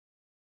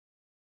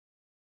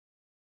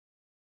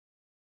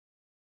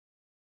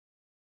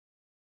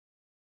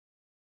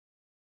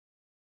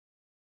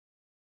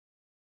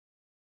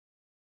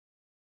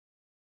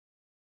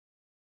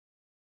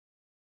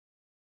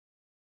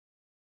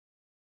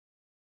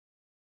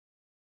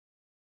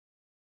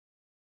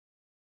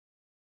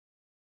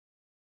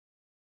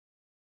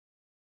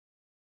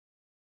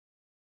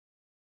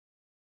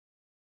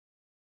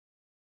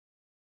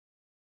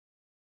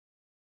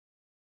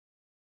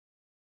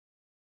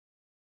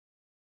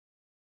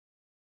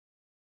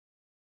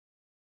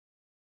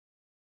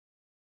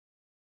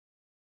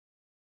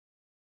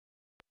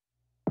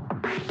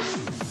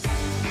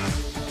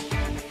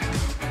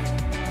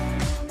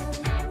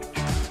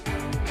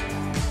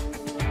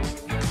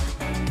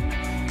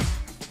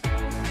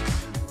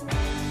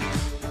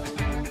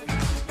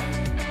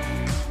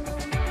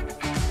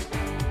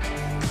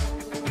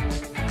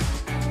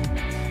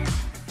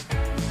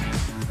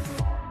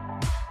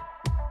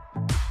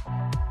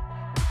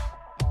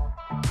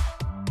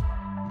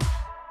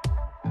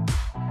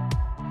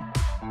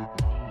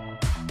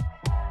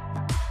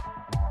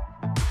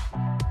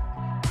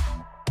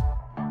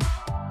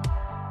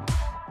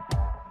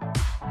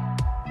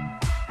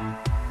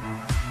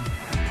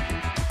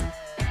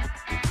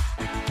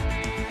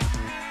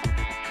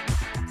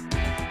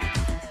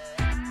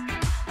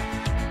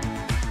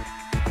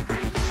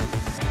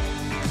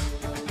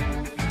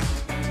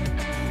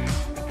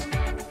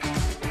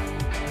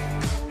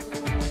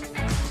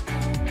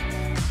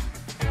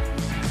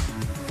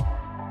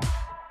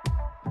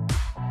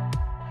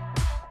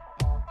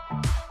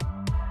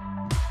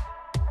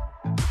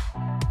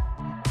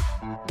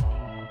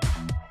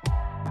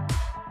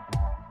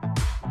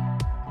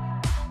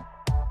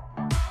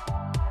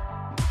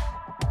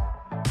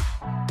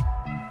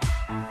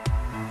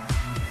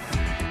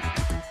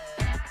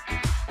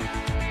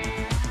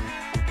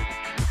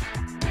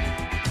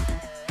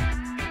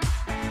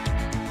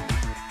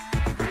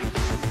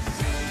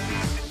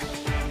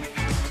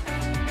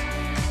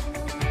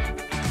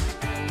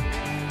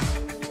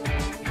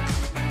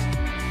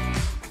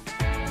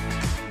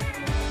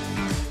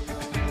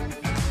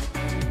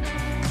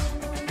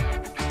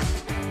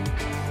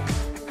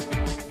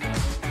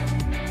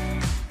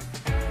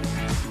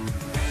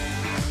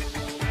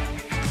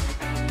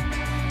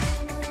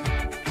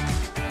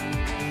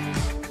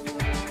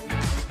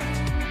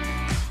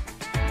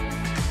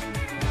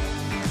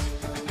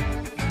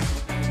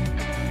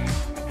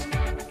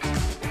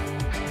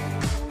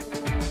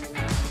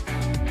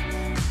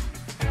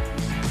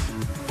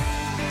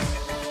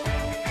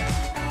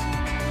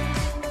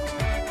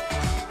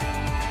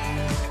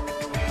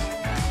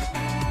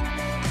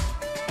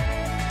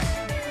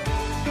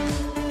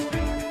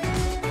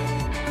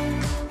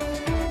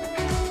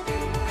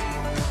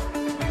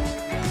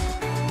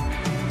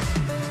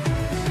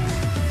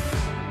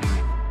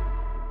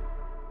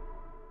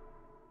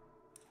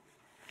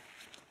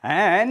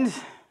And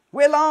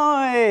we're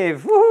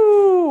live!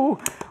 Woo!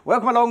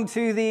 Welcome along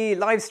to the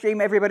live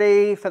stream,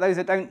 everybody. For those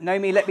that don't know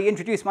me, let me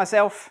introduce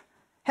myself.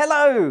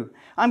 Hello!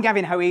 I'm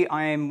Gavin Hoey.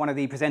 I'm one of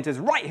the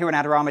presenters right here on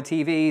Adorama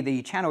TV,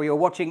 the channel you're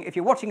watching. If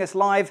you're watching us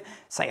live,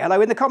 say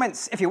hello in the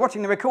comments. If you're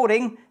watching the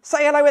recording,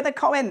 say hello in the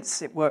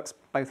comments. It works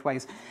both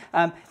ways.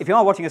 If you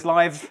are watching us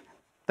live,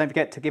 don't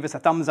forget to give us a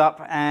thumbs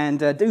up and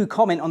do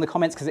comment on the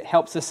comments because it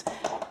helps us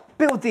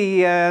build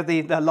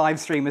the live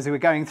stream as we're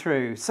going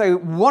through. So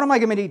what am I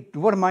going to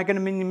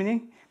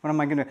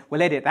do?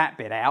 We'll edit that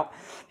bit out.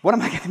 What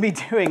am I going to be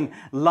doing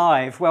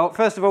live? Well,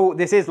 first of all,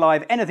 this is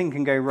live. Anything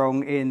can go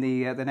wrong in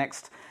the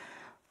next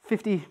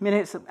 50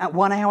 minutes, at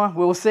 1 hour,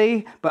 we'll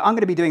see. But I'm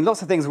going to be doing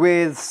lots of things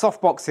with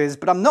softboxes,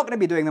 but I'm not going to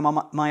be doing them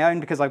on my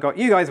own because I've got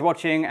you guys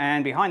watching,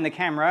 and behind the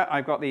camera,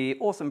 I've got the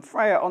awesome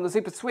Freya on the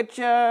Super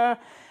Switcher,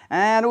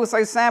 and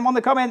also Sam on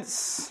the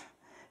comments.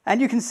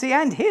 And you can see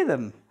and hear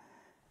them.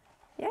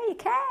 Yeah, you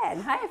can.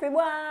 Hi,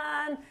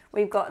 everyone.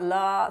 We've got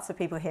lots of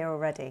people here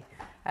already.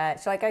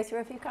 Shall I go through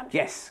a few countries?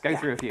 Yes, go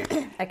through a few.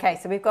 Okay,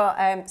 so we've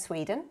got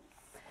Sweden,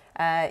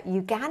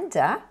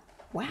 Uganda,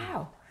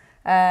 wow,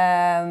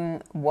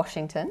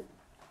 Washington.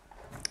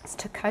 It's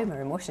Tacoma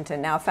in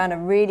Washington. Now, I found a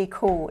really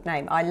cool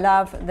name. I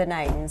love the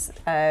names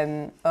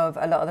of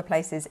a lot of the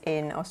places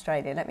in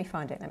Australia. Let me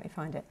find it.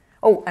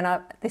 Oh,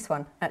 and this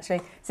one,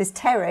 actually. This is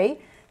Terry.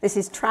 This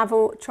is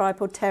Travel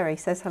Tripod Terry,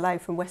 says hello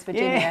from West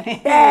Virginia. Yay!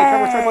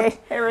 Travel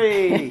Tripod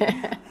Terry!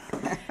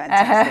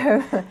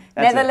 Fantastic.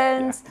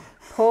 Netherlands,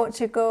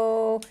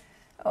 Portugal.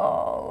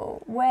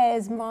 Oh,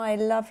 where's my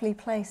lovely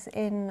place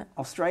in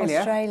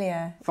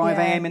Australia? 5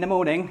 a.m. in the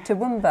morning.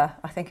 Toowoomba,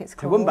 I think it's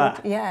called.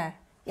 Toowoomba.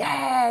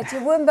 Yeah,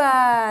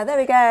 Toowoomba. There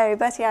we go,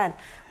 Bertie Ann.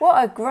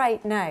 What a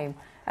great name.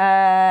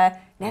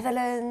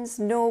 Netherlands,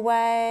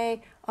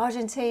 Norway,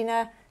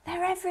 Argentina.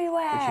 They're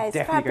everywhere. We should it's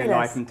definitely fabulous. go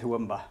live from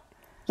Toowoomba.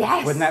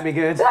 Yes. Wouldn't that be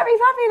good? That'd be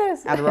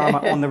fabulous.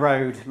 Adorama on the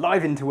road,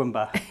 live in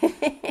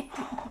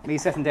Toowoomba. Me,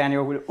 Seth and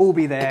Daniel will all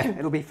be there.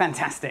 It'll be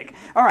fantastic.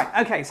 All right,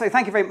 okay, so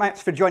thank you very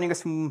much for joining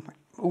us from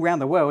all around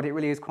the world. It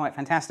really is quite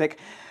fantastic.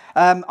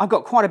 I've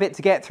got quite a bit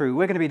to get through.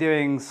 We're going to be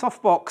doing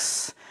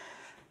softbox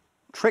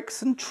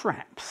tricks and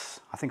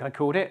traps. I think I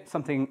called it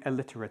something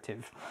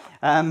alliterative.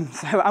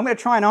 So I'm going to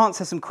try and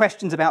answer some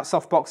questions about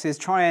softboxes,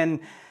 try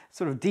and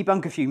sort of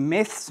debunk a few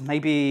myths,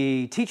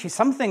 maybe teach you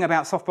something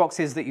about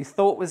softboxes that you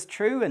thought was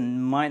true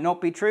and might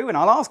not be true. And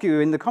I'll ask you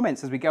in the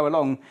comments as we go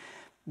along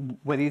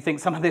whether you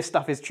think some of this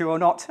stuff is true or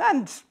not,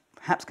 and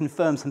perhaps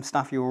confirm some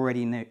stuff you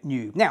already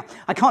knew. Now,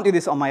 I can't do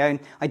this on my own.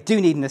 I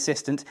do need an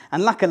assistant,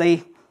 and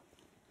luckily,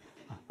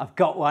 I've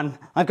got one.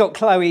 I've got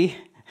Chloe.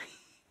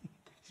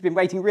 She's been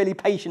waiting really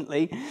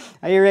patiently.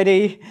 Are you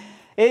ready?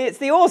 It's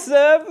the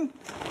awesome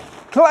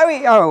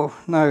Chloe. Oh,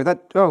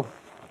 no,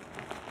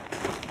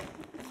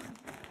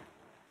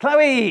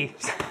 Chloe!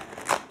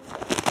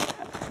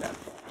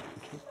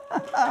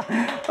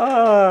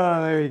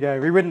 Oh, there we go.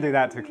 We wouldn't do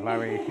that to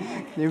Chloe.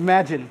 Can you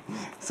imagine?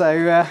 So,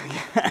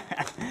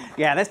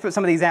 yeah, let's put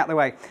some of these out of the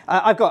way.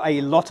 I've got a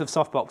lot of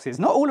softboxes.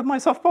 Not all of my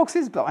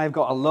softboxes, but I've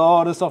got a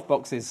lot of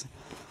softboxes.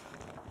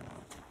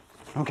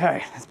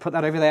 Okay, let's put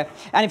that over there.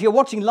 And if you're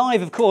watching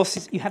live, of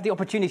course, you have the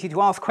opportunity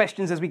to ask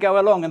questions as we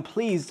go along, and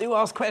please do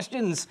ask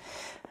questions.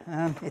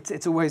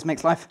 It always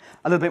makes life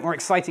a little bit more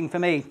exciting for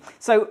me.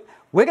 So,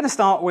 we're going to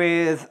start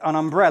with an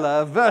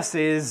umbrella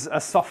versus a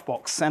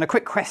softbox. And a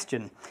quick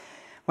question.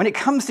 When it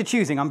comes to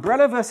choosing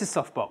umbrella versus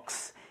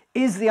softbox,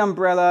 is the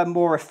umbrella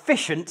more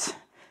efficient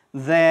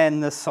than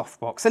the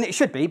softbox? And it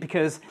should be,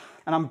 because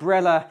an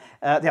umbrella,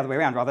 the other way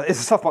around rather, is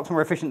a softbox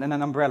more efficient than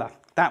an umbrella?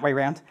 That way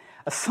around.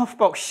 A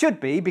softbox should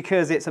be,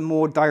 because it's a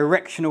more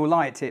directional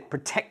light. It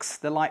protects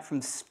the light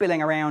from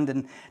spilling around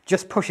and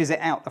just pushes it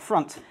out the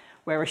front.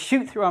 Where a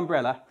shoot-through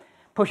umbrella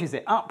pushes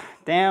it up,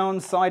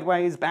 down,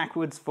 sideways,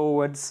 backwards,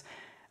 forwards.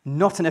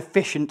 Not an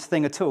efficient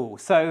thing at all.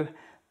 So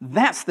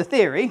that's the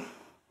theory.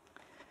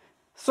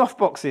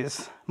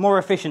 Softboxes, more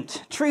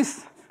efficient.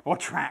 Truth or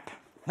trap?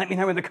 Let me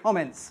know in the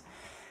comments.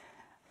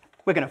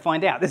 We're going to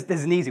find out.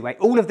 There's an easy way.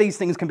 All of these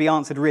things can be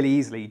answered really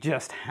easily.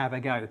 Just have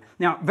a go.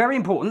 Now, very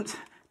important,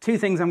 two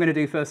things I'm going to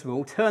do first of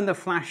all. Turn the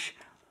flash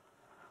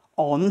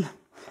on,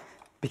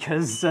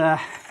 because as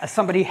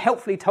somebody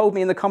helpfully told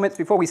me in the comments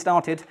before we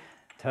started,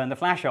 turn the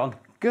flash on.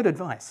 Good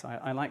advice.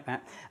 I like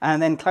that.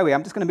 And then, Chloe,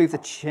 I'm just going to move the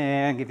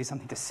chair and give you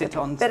something to sit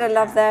on. Bit of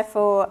love there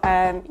for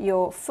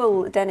your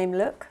full denim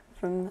look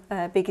from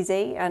Biggie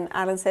Z. And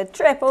Alan said,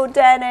 triple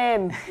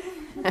denim.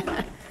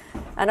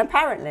 And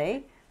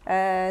apparently,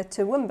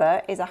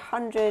 Toowoomba is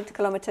 100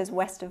 kilometres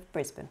west of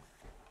Brisbane.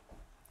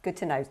 Good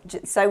to know,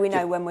 so we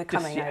know when we're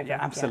coming over. Yeah,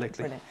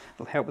 absolutely. Yeah,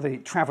 it'll help with the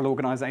travel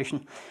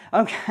organisation.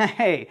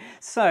 Okay,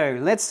 so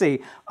let's see.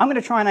 I'm going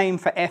to try and aim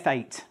for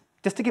F8.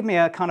 Just to give me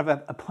a kind of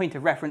a point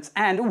of reference,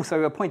 and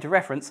also a point of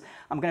reference,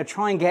 I'm going to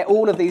try and get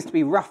all of these to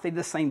be roughly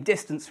the same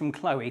distance from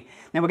Chloe.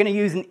 Now, we're going to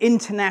use an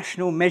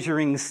international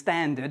measuring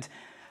standard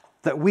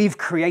that we've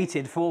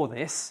created for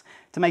this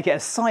to make it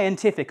as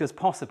scientific as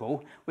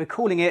possible. We're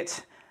calling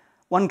it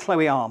 1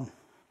 Chloe arm.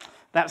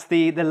 That's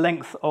the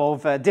length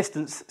of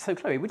distance. So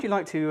Chloe, would you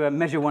like to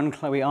measure one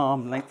Chloe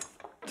arm length?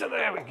 So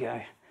there we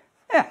go.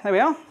 Yeah, there we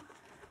are.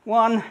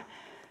 One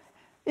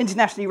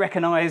internationally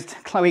recognised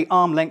Chloe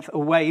arm length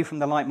away from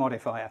the light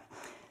modifier.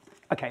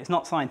 Okay, it's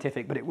not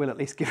scientific, but it will at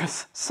least give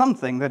us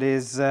something that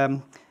is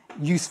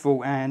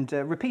useful and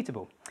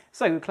repeatable.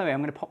 So Chloe,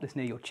 I'm going to pop this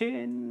near your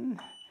chin.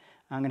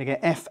 I'm going to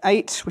get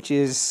F8, which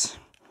is,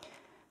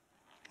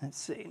 let's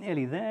see,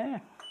 nearly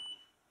there.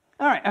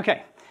 All right,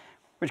 okay.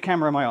 Which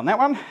camera am I on? That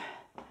one?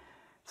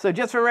 So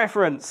just for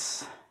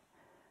reference,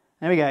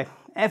 there we go,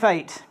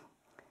 F8.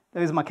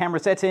 Those are my camera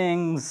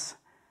settings.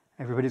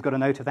 Everybody's got a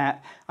note of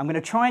that. I'm going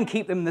to try and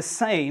keep them the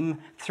same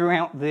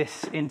throughout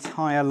this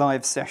entire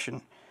live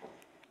session.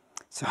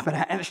 So I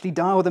better actually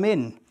dial them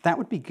in. That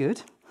would be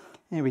good.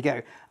 There we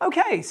go.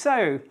 Okay,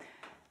 so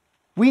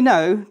we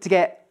know to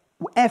get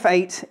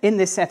F8 in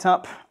this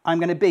setup, I'm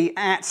going to be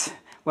at,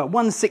 well,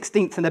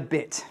 1/16 and a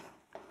bit.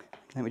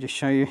 Let me just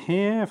show you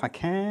here if I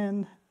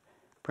can.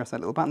 Press that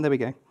little button, there we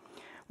go.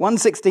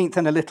 1/16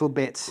 and a little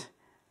bit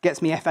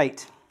gets me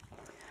F8.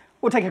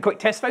 We'll take a quick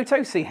test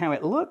photo, see how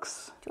it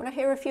looks. Do you want to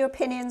hear a few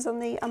opinions on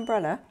the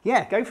umbrella?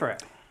 Yeah, go for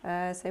it.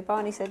 So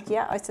Barney said,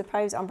 yeah, I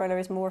suppose umbrella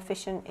is more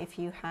efficient if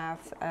you have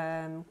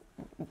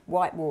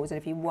white walls and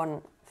if you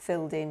want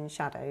filled in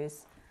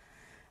shadows.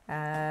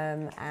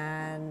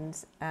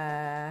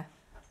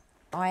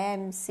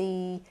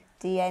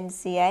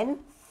 IMCDNCN,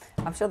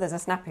 I'm sure there's a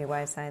snappier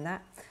way of saying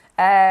that.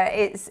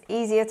 It's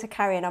easier to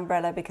carry an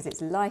umbrella because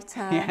it's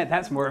lighter. Yeah,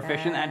 that's more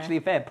efficient, actually,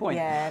 fair point.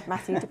 Yeah,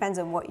 Matthew, depends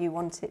on what you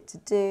want it to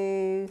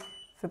do.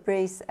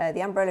 Fabrice,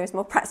 the umbrella is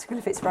more practical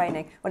if it's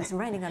raining. Well, it's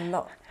raining a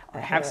lot. I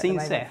have seen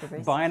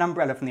Seth buy an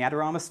umbrella from the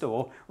Adorama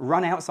store,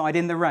 run outside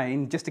in the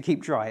rain just to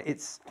keep dry.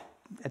 It's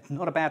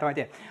not a bad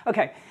idea.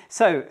 Okay,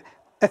 so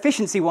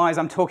efficiency-wise,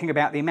 I'm talking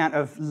about the amount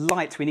of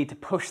light we need to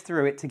push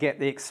through it to get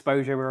the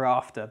exposure we're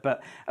after.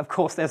 But of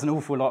course, there's an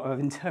awful lot of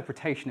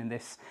interpretation in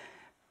this.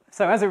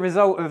 So as a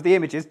result of the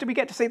images, did we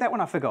get to see that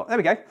one? I forgot. There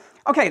we go.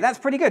 Okay, that's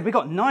pretty good. We've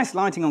got nice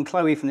lighting on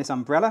Chloe from this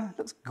umbrella.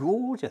 Looks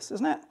gorgeous,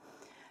 doesn't it?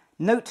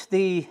 Note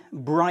the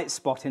bright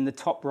spot in the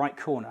top right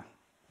corner.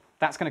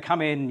 That's going to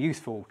come in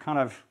useful. Kind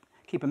of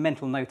keep a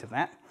mental note of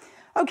that.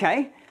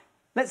 Okay,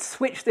 let's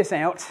switch this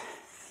out.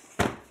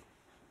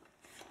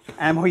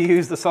 And we'll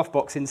use the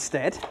softbox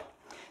instead.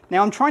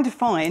 Now I'm trying to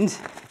find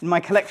in my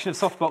collection of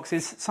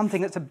softboxes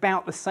something that's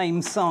about the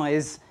same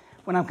size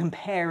when I'm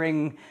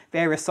comparing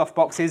various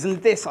softboxes,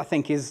 and this I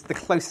think is the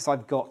closest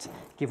I've got,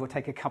 give or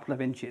take a couple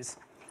of inches.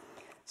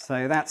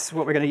 So that's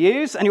what we're going to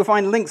use, and you'll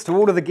find links to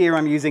all of the gear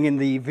I'm using in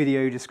the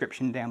video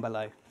description down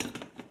below.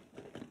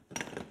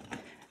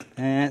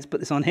 Let's put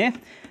this on here.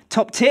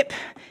 Top tip,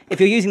 if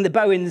you're using the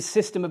Bowen's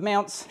system of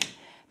mounts,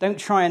 don't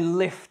try and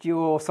lift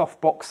your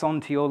softbox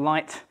onto your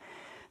light.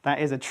 That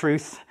is a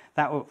truth.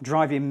 That will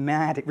drive you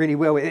mad. It really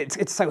will.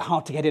 It's so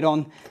hard to get it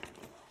on.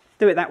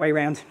 Do it that way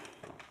round.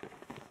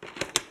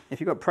 If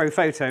you've got Pro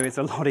Photo, it's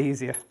a lot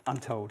easier, I'm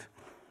told.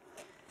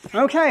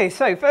 Okay,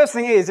 so first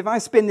thing is, if I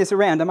spin this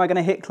around, am I going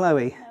to hit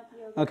Chloe?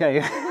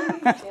 Okay.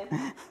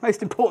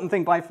 Most important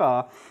thing by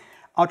far.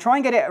 I'll try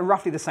and get it at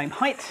roughly the same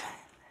height.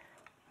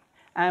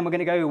 And we're going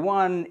to go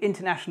one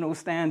international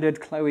standard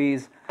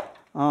Chloe's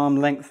arm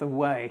length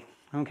away.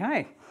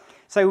 Okay.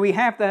 So we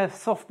have the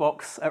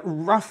softbox at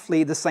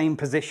roughly the same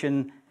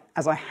position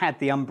as I had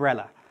the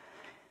umbrella.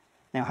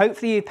 Now,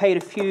 hopefully you paid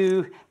a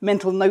few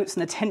mental notes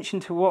and attention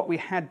to what we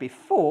had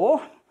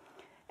before.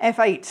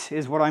 F8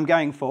 is what I'm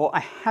going for. I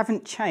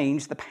haven't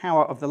changed the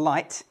power of the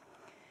light.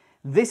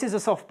 This is a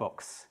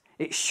softbox.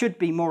 It should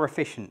be more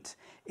efficient.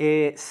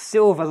 It's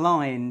silver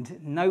lined.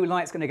 No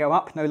light's going to go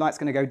up, no light's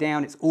going to go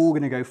down. It's all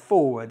going to go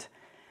forward.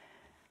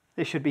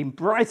 This should be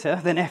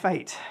brighter than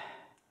F8.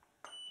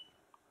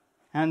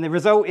 And the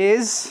result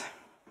is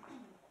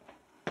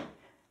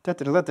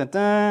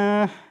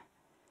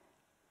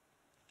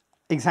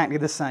exactly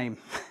the same.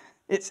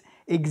 It's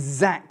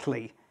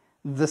exactly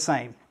the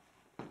same.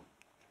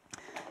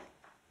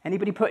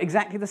 Anybody put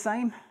exactly the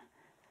same?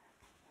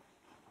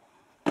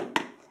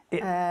 We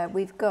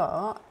have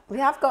got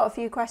a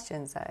few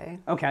questions though.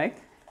 Okay.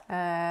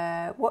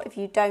 What if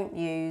you don't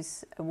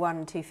use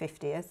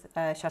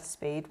 1/250th shutter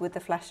speed? Would the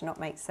flash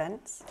not make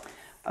sense?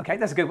 Okay,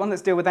 that's a good one.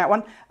 Let's deal with that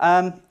one.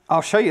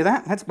 I'll show you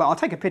that. I'll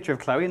take a picture of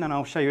Chloe and then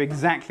I'll show you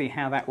exactly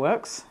how that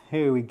works.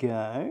 Here we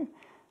go.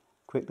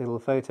 Quick little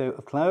photo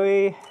of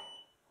Chloe.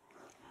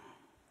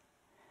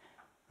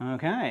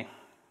 Okay.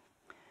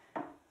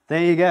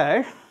 There you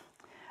go.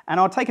 And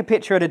I'll take a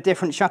picture at a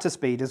different shutter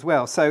speed as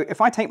well. So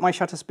if I take my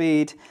shutter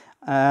speed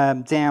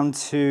down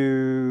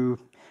to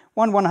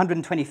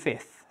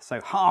 1/125th, so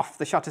half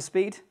the shutter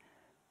speed,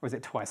 or is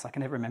it twice? I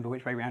can never remember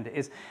which way around it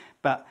is.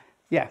 But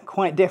yeah,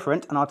 quite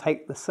different. And I'll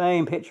take the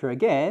same picture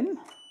again.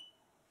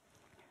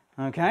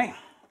 Okay.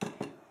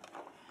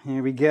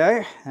 Here we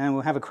go. And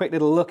we'll have a quick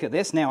little look at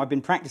this. Now, I've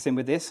been practicing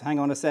with this. Hang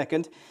on a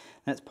second.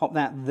 Let's pop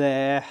that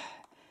there.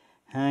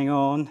 Hang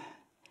on.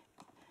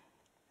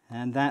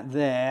 And that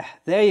there.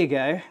 There you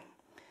go.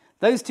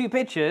 Those two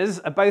pictures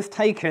are both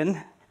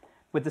taken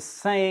with the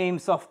same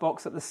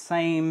softbox at the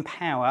same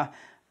power,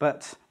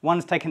 but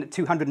one's taken at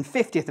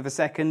 250th of a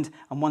second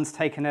and one's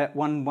taken at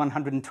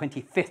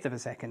 1/125th of a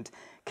second.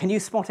 Can you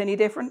spot any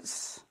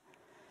difference?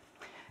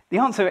 The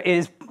answer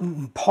is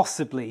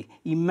possibly.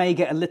 You may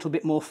get a little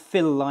bit more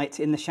fill light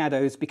in the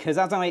shadows because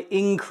as I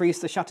increase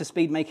the shutter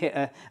speed, make it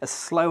a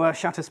slower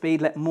shutter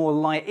speed, let more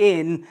light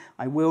in,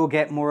 I will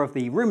get more of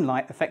the room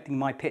light affecting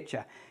my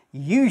picture.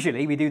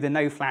 Usually we do the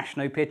no flash,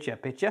 no picture.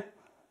 Picture?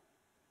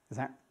 Is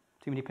that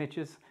too many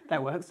pictures?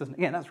 That works, doesn't it?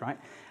 Yeah, that's right.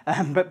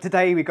 But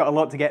today we've got a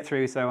lot to get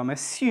through, so I'm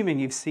assuming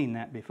you've seen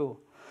that before.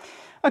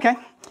 Okay,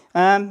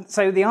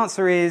 so the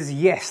answer is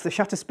yes, the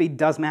shutter speed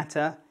does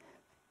matter.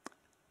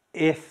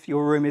 If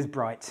your room is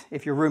bright.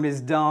 If your room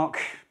is dark,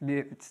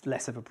 it's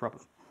less of a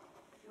problem.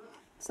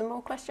 Some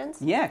more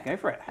questions? Yeah, go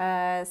for it.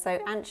 So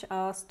Anch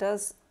asked,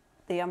 does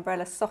the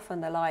umbrella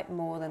soften the light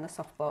more than a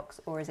softbox,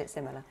 or is it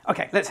similar?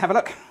 Okay, let's have a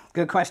look.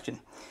 Good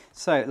question.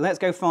 So let's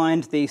go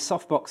find the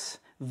softbox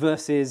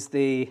versus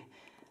the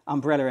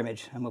umbrella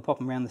image, and we'll pop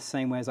them around the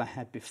same way as I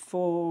had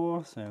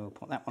before. So we'll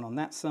put that one on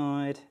that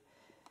side.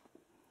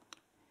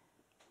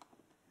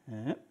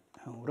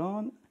 Hold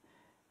on.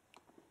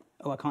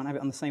 Oh, I can't have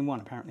it on the same one,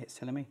 apparently it's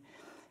telling me.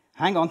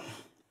 Hang on,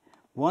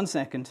 1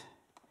 second,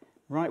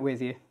 right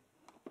with you.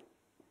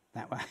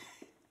 That way.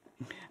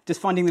 Just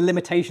finding the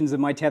limitations of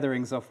my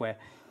tethering software.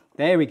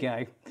 There we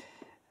go.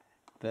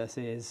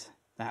 Versus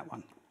that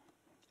one.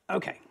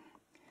 Okay.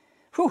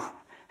 Whew.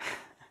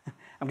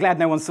 I'm glad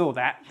no one saw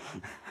that.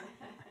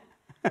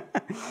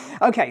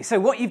 Okay, so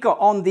what you've got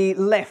on the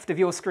left of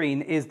your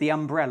screen is the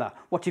umbrella.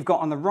 What you've got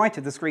on the right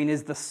of the screen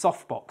is the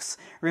softbox.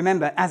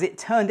 Remember, as it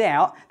turned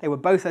out, they were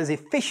both as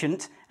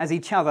efficient as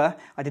each other.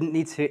 I didn't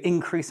need to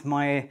increase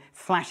my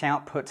flash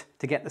output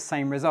to get the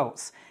same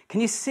results. Can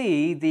you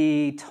see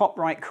the top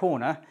right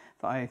corner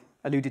that I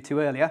alluded to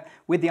earlier?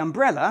 With the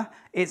umbrella,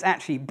 it's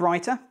actually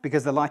brighter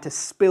because the light has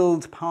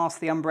spilled past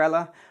the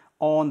umbrella.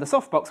 On the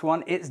softbox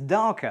one, it's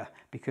darker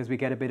because we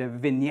get a bit of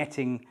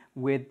vignetting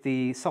with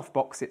the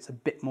softbox. It's a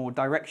bit more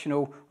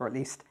directional, or at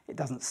least it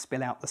doesn't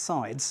spill out the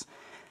sides.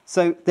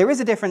 So there is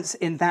a difference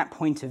in that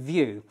point of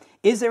view.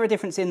 Is there a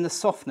difference in the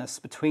softness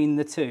between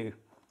the two?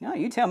 No,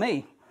 you tell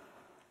me.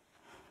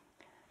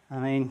 I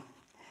mean,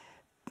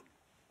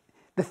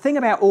 the thing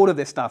about all of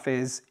this stuff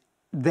is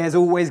there's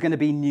always going to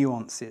be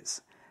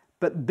nuances.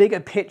 But bigger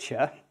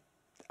picture,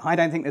 I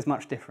don't think there's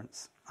much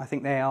difference. I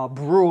think they are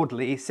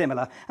broadly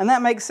similar. And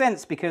that makes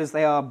sense because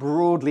they are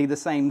broadly the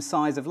same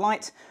size of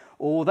light,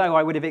 although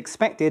I would have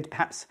expected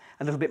perhaps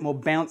a little bit more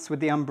bounce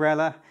with the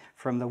umbrella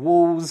from the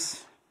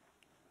walls.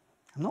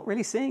 I'm not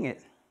really seeing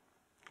it.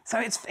 So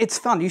it's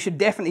fun. You should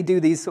definitely do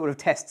these sort of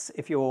tests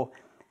if you're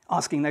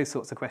asking those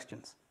sorts of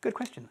questions. Good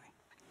question, though.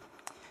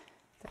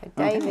 So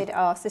David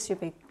asked, this should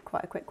be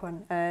quite a quick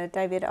one.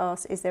 David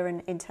asked, is there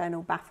an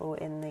internal baffle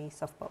in the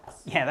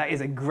softbox? Yeah, that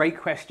is a great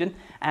question.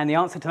 And the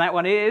answer to that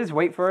one is,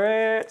 wait for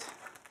it.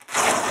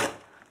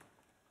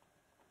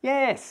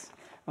 Yes.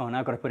 Oh, now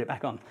I've got to put it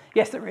back on.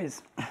 Yes, there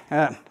is.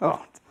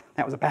 Oh,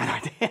 that was a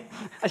bad idea.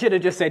 I should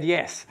have just said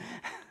yes.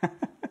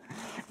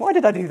 Why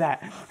did I do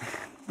that?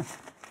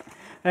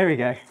 There we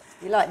go.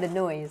 You like the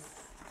noise?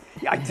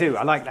 Yeah, I do.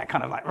 I like that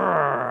kind of like...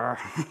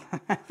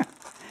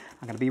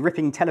 I'm going to be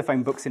ripping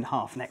telephone books in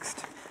half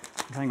next.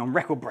 I'm going on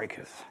record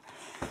breakers.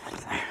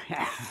 So,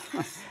 yeah.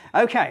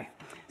 Okay,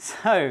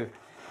 so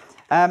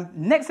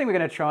next thing we're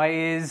going to try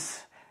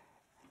is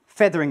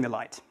feathering the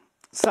light.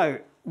 So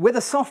with a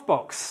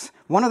softbox,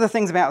 one of the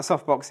things about a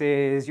softbox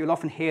is you'll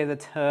often hear the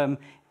term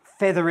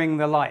feathering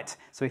the light.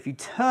 So if you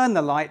turn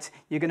the light,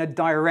 you're going to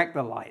direct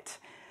the light.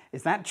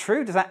 Is that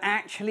true? Does that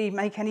actually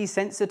make any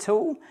sense at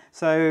all?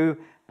 So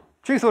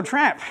truth or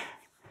trap?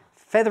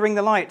 Feathering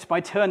the light by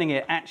turning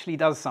it actually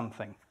does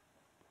something.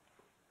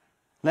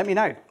 Let me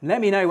know. Let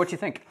me know what you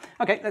think.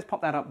 Okay, let's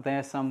pop that up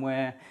there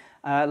somewhere.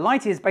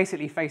 Light is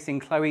basically facing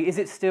Chloe. Is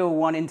it still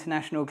one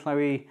international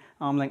Chloe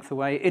arm length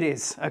away? It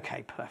is.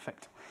 Okay,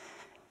 perfect.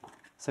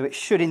 So it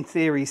should, in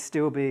theory,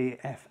 still be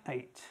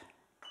F8.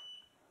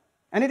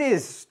 And it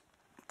is.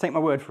 Take my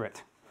word for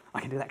it.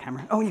 I can do that,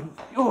 camera. Oh, you.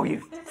 Oh.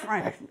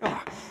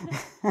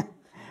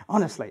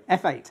 Honestly,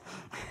 F8.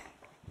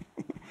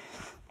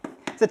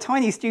 It's a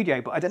tiny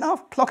studio, but I don't know how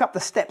to clock up the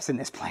steps in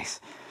this place.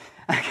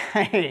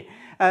 Okay,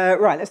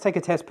 right, let's take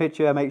a test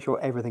picture, make sure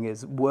everything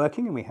is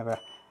working, and we have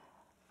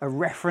a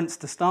reference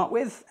to start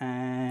with.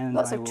 And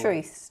lots of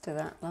truths to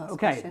that last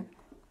question.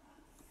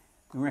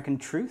 I reckon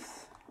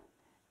truth.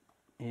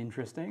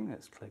 Interesting.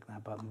 Let's click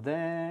that button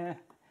there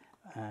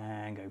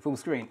and go full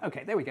screen.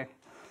 Okay, there we go.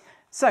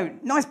 So,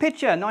 nice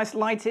picture, nice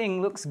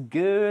lighting, looks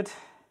good.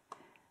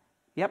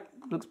 Yep,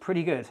 looks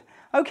pretty good.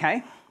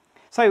 Okay.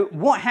 So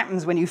what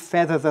happens when you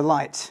feather the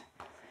light?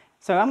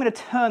 So I'm going to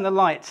turn the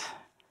light.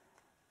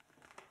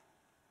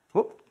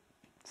 Whoop,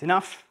 it's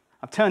enough.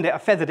 I've turned it,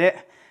 I've feathered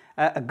it.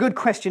 A good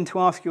question to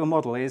ask your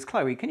model is,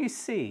 Chloe, can you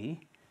see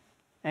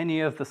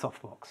any of the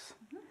softbox?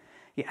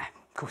 Yeah,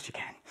 of course you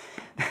can.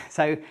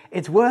 So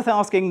it's worth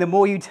asking, the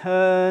more you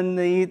turn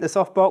the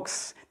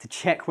softbox to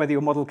check whether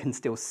your model can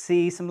still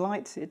see some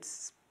light.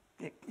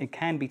 It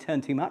can be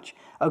turned too much.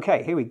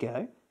 Okay, here we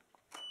go.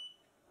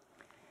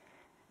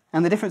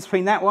 And the difference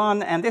between that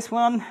one and this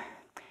one,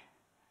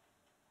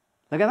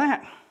 look at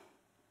that. Can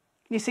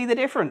you see the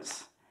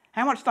difference?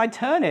 How much did I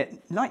turn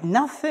it? Like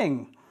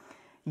nothing.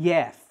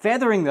 Yeah,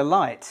 feathering the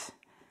light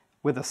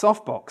with a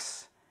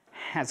softbox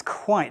has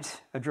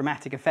quite a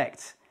dramatic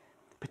effect,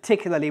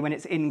 particularly when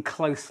it's in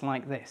close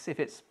like this. If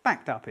it's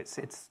backed up, it's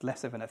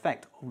less of an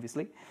effect,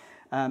 obviously.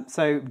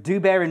 So do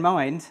bear in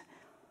mind,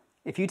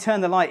 if you turn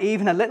the light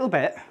even a little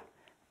bit,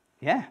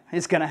 yeah,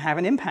 it's going to have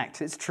an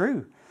impact. It's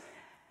true.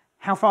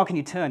 How far can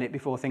you turn it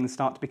before things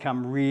start to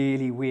become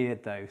really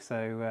weird, though?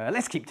 So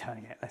let's keep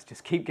turning it. Let's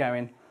just keep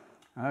going.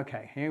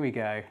 Okay, here we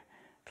go.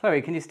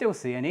 Chloe, can you still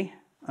see any?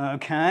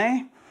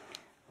 Okay.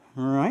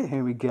 Right,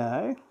 here we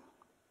go.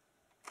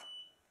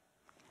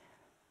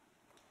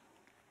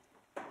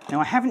 Now,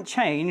 I haven't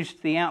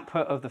changed the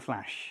output of the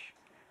flash,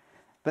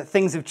 but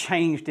things have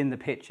changed in the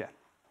picture.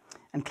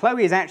 And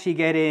Chloe is actually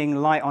getting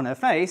light on her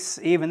face,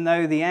 even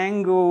though the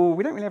angle,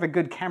 we don't really have a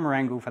good camera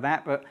angle for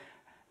that, but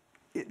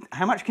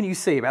how much can you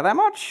see? About that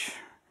much?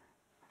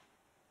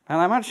 About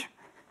that much?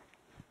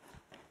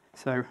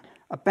 So,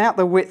 about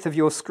the width of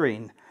your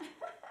screen.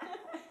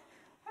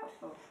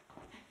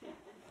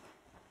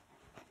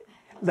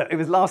 Look, it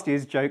was last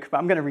year's joke, but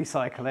I'm going to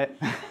recycle it.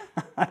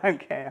 I don't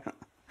care.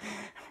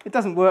 It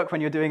doesn't work when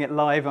you're doing it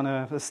live on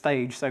a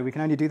stage, so we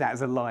can only do that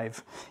as a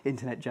live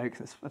internet joke.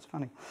 That's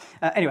funny.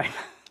 Anyway,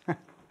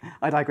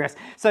 I digress.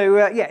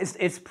 So yeah,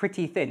 it's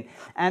pretty thin.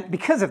 And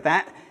because of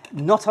that,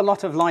 not a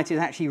lot of light is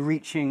actually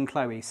reaching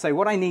Chloe. So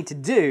what I need to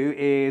do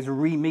is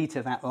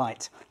re-meter that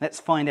light. Let's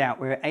find out.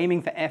 We're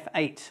aiming for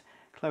f8.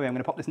 Chloe, I'm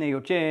going to pop this near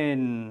your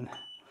chin.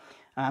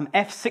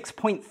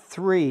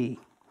 f6.3,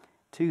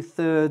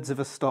 2/3 of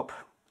a stop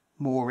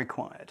more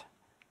required.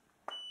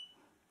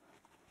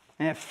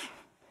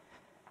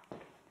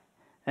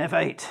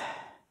 F8.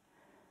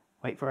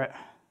 Wait for it.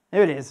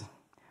 There it is.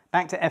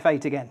 Back to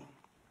F8 again.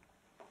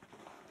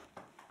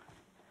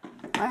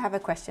 I have a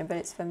question, but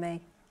it's for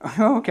me.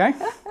 Oh, okay.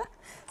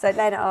 So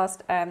Lena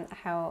asked,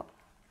 how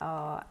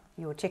are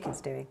your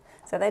chickens doing?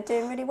 So they're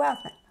doing really well.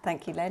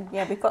 Thank you, Len.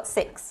 Yeah, we've got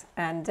 6,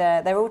 and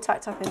they're all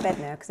tucked up in bed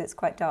now because it's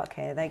quite dark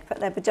here. They put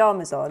their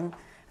pyjamas on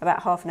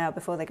about half an hour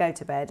before they go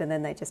to bed, and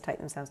then they just take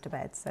themselves to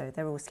bed. So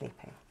they're all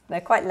sleeping.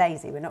 They're quite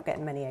lazy. We're not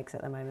getting many eggs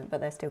at the moment, but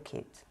they're still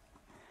cute.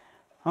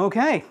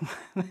 Okay.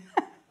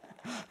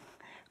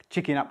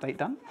 Chicken update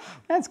done.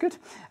 That's good.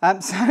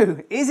 So,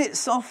 is it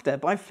softer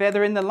by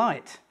feathering the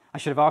light? I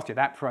should have asked you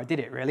that before I did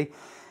it, really.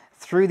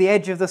 Through the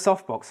edge of the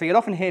softbox. So you'll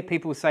often hear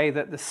people say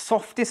that the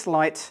softest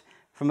light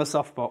from a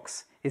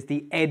softbox is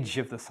the edge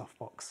of the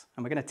softbox.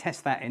 And we're going to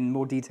test that in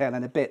more detail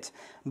in a bit.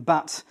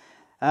 But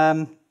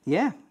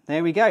yeah,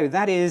 there we go.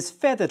 That is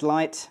feathered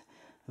light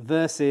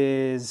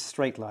versus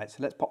straight light. So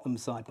let's pop them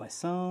side by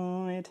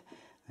side.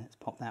 Let's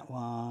pop that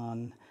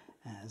one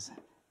as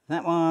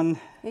that one.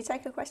 You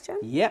take a question?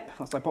 Yep.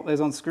 Once I pop those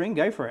on screen,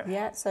 go for it.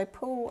 Yeah, so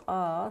Paul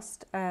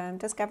asked,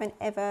 does Gavin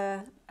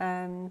ever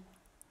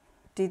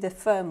do the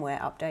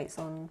firmware updates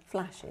on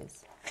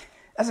flashes?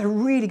 That's a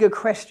really good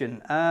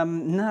question.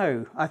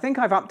 No, I think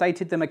I've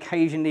updated them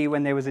occasionally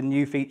when there was a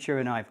new feature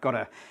and I've got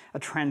a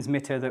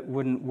transmitter that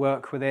wouldn't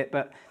work with it.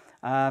 But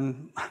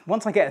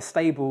once I get a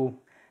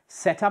stable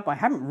setup, I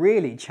haven't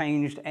really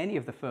changed any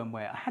of the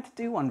firmware. I had to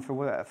do one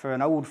for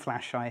an old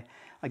flash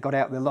I got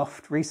out of the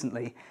loft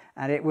recently,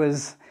 and it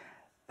was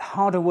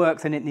harder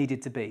work than it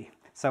needed to be.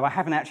 So I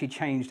haven't actually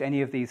changed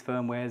any of these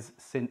firmwares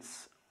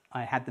since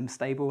I had them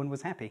stable and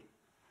was happy.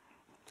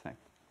 So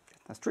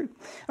that's true.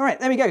 All right,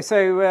 there we go.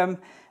 So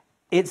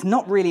it's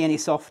not really any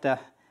softer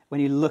when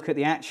you look at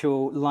the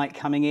actual light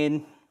coming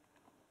in.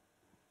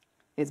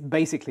 It's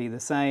basically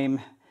the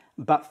same,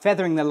 but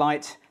feathering the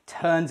light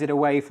turns it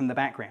away from the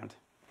background.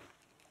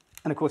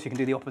 And of course you can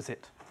do the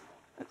opposite.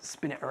 Let's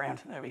spin it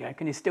around. There we go.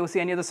 Can you still see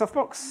any of the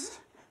softbox?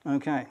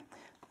 Okay.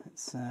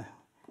 Let's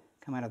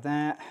come out of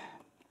that,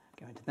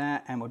 go into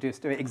that, and we'll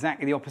just do it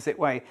exactly the opposite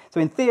way. So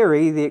in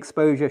theory, the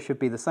exposure should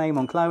be the same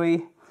on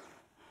Chloe.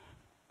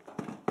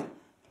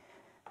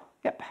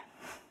 Yep.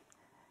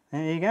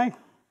 There you go.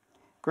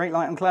 Great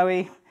light on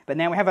Chloe. But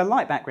now we have a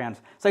light background.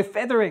 So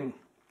feathering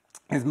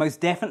is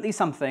most definitely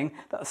something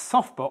that a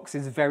softbox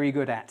is very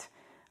good at.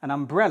 An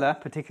umbrella,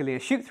 particularly a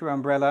shoot-through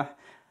umbrella,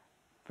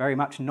 very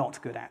much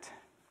not good at.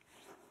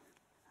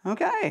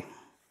 Okay.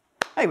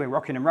 Hey, we're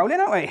rocking and rolling,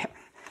 aren't we?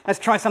 Let's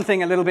try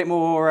something a little bit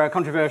more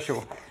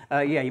controversial.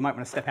 Yeah, you might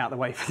want to step out of the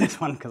way for this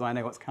one because I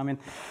know what's coming.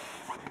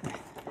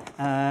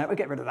 We'll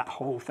get rid of that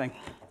whole thing.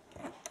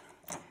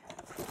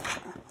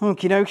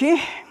 Okie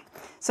dokie.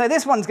 So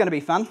this one's going to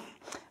be fun.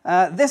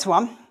 This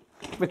one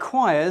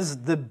requires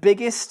the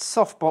biggest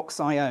softbox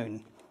I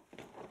own.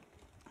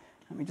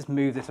 Let me just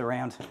move this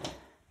around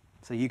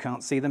so you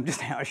can't see them,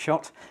 just out of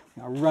shot.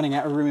 I'm running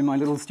out of room in my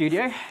little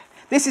studio.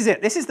 This is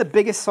it. This is the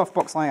biggest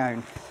softbox I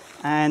own.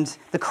 And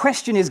the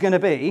question is going to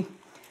be,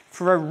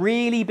 for a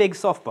really big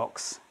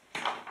softbox,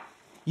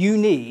 you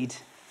need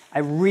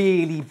a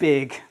really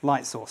big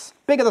light source.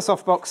 Bigger the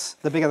softbox,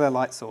 the bigger the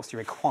light source you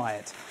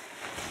required.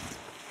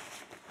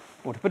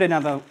 Or to put it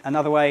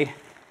another way,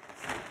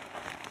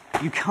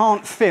 You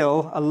can't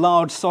fill a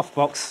large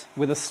softbox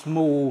with a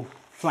small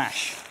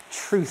flash.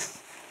 Truth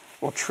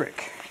or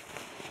trick?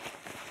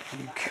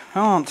 You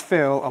can't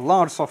fill a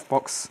large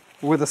softbox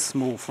with a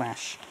small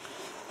flash.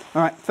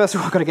 All right, first of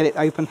all, I've got to get it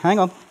open. Hang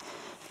on.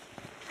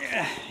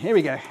 Yeah, here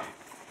we go.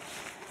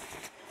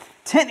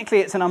 Technically,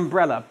 it's an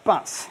umbrella,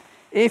 but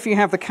if you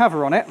have the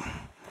cover on it,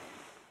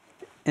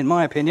 in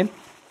my opinion,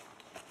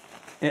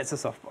 it's a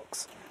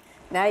softbox.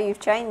 Now you've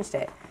changed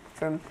it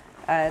from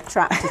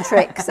trap to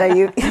trick, so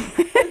you...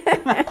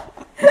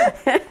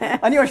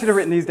 I knew I should have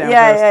written these down first.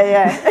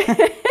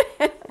 Yeah.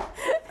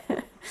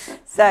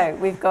 So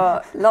we've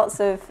got lots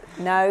of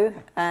no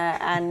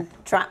and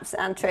traps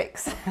and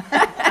tricks.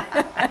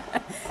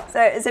 So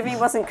as if he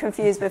wasn't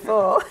confused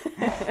before.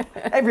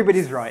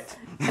 Everybody's right.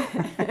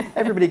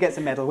 Everybody gets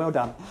a medal. Well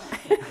done.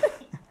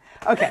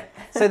 Okay,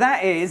 so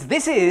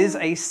this is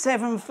a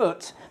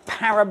 7-foot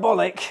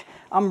parabolic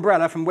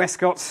umbrella from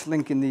Westcott's,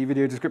 link in the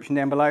video description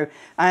down below.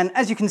 And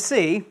as you can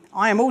see,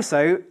 I am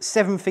also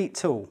 7 feet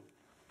tall.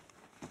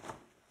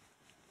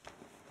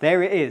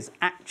 There it is,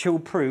 actual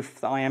proof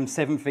that I am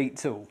 7 feet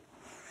tall.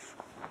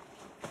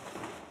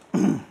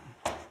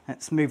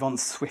 Let's move on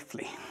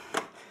swiftly.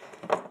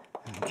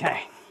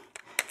 Okay.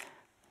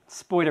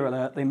 Spoiler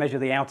alert, they measure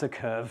the outer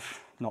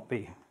curve, not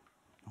the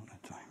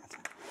diameter.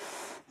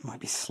 Might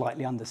be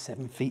slightly under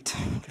 7 feet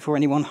before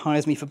anyone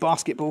hires me for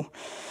basketball.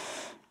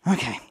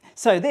 Okay,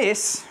 so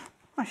this,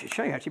 I should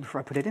show you actually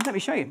before I put it in. Let me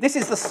show you. This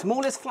is the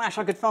smallest flash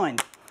I could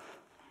find.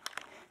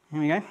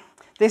 Here we go.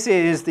 This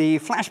is the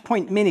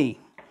Flashpoint Mini.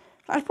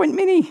 Flashpoint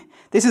Mini.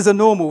 This is a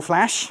normal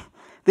flash.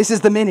 This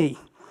is the Mini.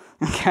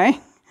 Okay,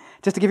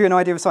 just to give you an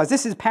idea of size.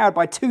 This is powered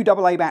by 2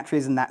 AA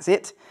batteries and that's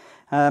it.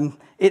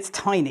 It's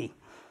tiny.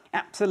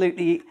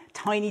 Absolutely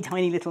tiny,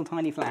 tiny little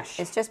tiny flash.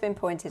 It's just been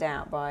pointed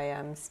out by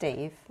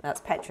Steve,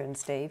 that's Petra and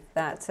Steve,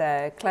 that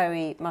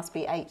Chloe must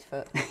be 8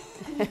 foot.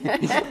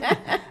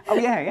 Oh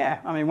yeah.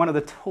 I mean, one of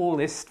the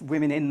tallest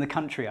women in the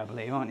country, I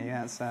believe, aren't you?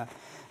 That's,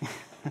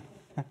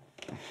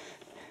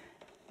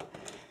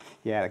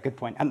 yeah, good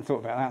point. I hadn't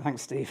thought about that.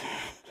 Thanks, Steve.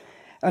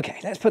 Okay,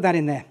 let's put that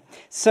in there.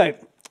 So,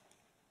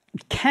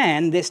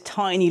 can this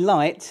tiny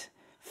light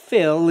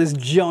fill this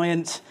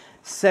giant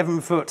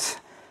 7-foot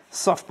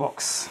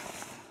softbox?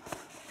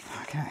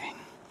 Okay,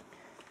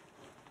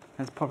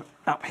 let's pop it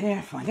up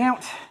here, find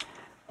out.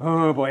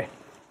 Oh boy,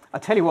 I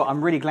tell you what,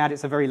 I'm really glad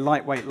it's a very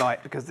lightweight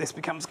light because this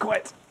becomes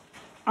quite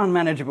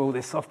unmanageable,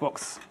 this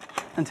softbox,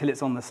 until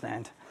it's on the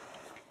stand.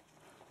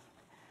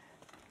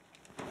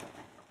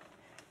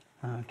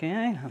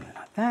 Okay,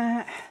 like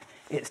that.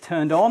 It's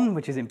turned on,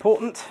 which is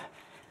important.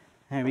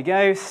 There we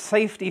go,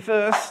 safety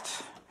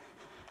first.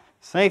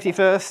 Safety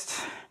first,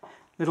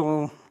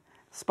 little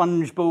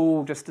sponge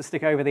ball just to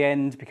stick over the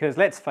end because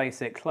let's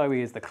face it,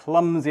 Chloe is the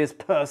clumsiest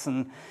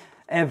person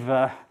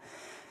ever.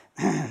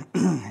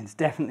 It's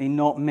definitely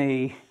not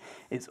me,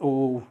 it's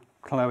all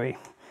Chloe.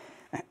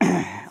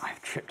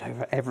 I've tripped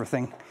over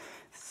everything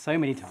so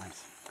many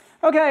times.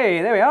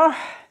 Okay, there we are.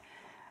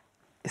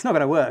 It's not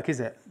going to work, is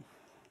it?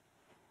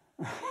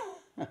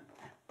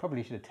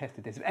 Probably should have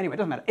tested this. But anyway, it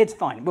doesn't matter. It's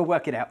fine. We'll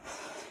work it out.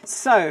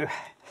 So,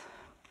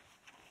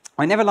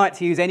 I never like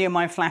to use any of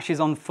my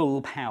flashes on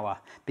full power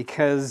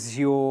because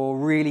you're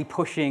really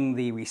pushing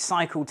the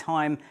recycle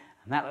time,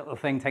 and that little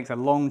thing takes a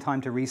long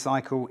time to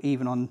recycle,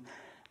 even on,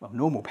 well,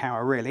 normal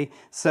power, really.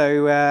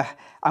 So,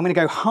 I'm going to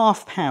go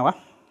half power,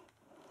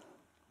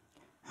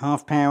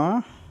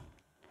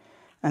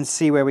 and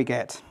see where we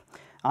get.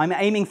 I'm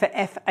aiming for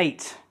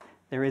F8.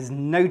 There is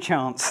no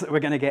chance that we're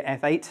going to get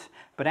F8.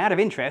 But out of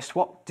interest,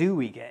 what do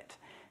we get?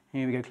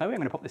 Here we go, Chloe. I'm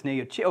going to pop this near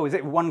your chin. Oh, is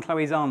it one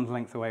Chloe's arm's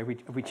length away?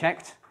 Have we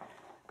checked?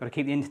 Got to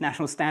keep the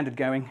international standard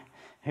going.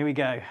 Here we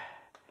go.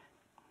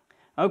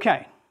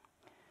 Okay.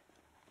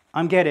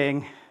 I'm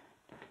getting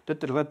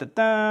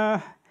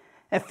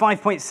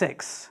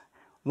F5.6.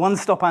 One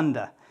stop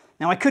under.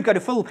 Now, I could go to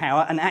full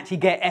power and actually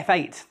get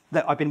F8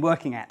 that I've been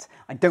working at.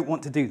 I don't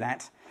want to do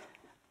that.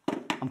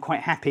 I'm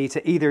quite happy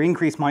to either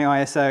increase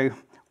my ISO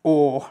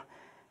or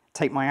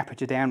take my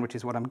aperture down, which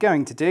is what I'm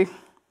going to do.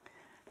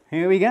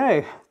 Here we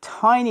go,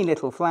 tiny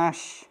little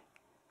flash,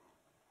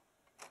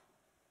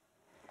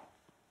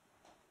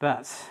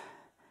 but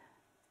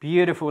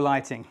beautiful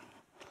lighting.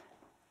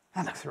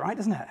 That looks all right,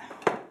 doesn't it?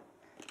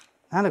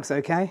 That looks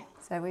okay.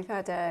 So we've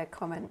had a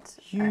comment.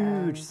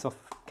 Huge soft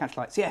catch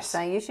lights, yes. So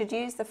you should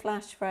use the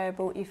flash Freya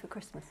bought you for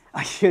Christmas.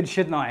 I should,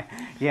 shouldn't I?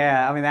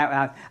 Yeah, I mean,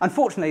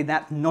 unfortunately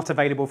that's not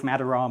available from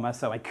Adorama,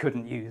 so I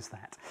couldn't use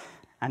that.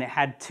 And it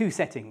had 2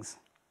 settings,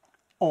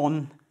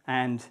 on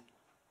and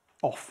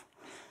off.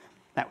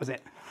 That was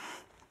it.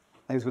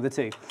 Those were the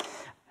 2.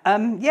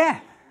 Yeah,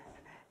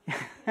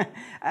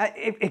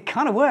 it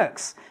kind of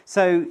works.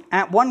 So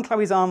at one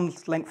Chloe's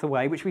arm's length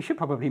away, which we should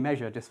probably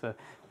measure just for...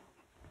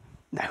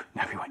 No,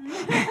 we won't.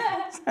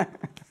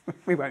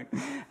 We won't.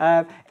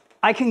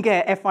 I can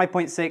get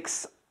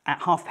F5.6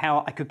 at half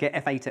power. I could get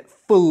F8 at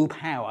full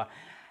power.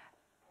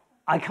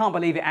 I can't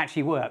believe it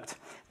actually worked.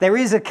 There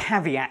is a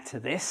caveat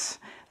to this,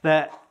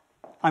 that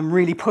I'm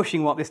really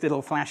pushing what this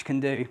little flash can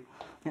do.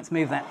 Let's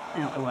move that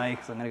out of the way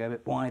because I'm going to go a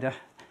bit wider.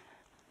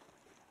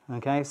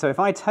 Okay, so if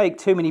I take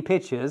too many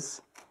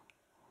pictures,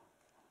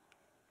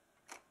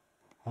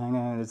 hang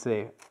on, let's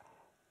see.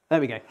 There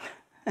we go.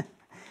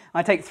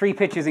 I take 3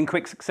 pictures in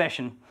quick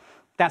succession.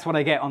 That's what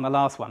I get on the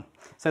last one.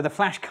 So the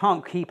flash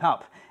can't keep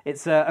up.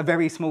 It's a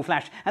very small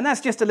flash. And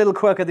that's just a little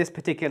quirk of this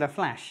particular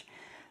flash.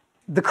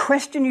 The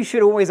question you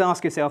should always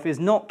ask yourself is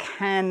not,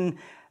 can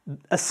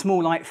a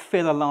small light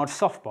fill a large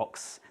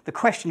softbox? The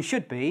question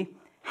should be,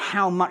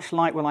 how much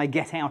light will I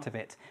get out of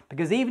it?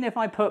 Because even if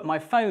I put my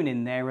phone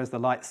in there as the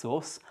light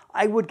source,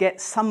 I would get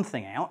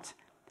something out.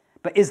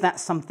 But is that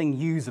something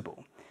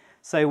usable?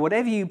 So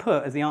whatever you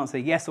put as the answer,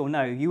 yes or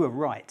no, you were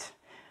right.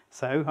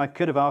 So I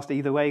could have asked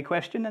either way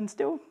question and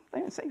still,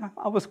 they would say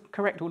I was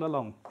correct all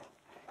along.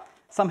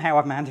 Somehow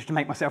I've managed to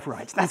make myself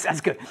right.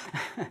 That's good.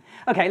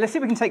 Okay, let's see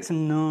if we can take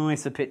some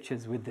nicer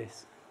pictures with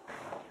this.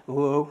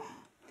 Whoa.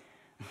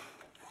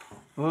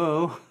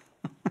 Whoa.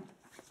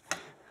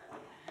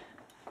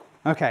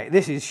 Okay,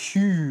 this is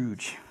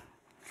huge.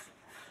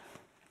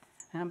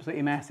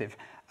 Absolutely massive.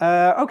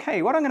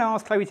 Okay, what I'm going to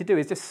ask Chloe to do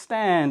is just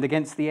stand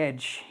against the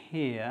edge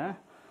here.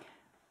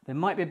 There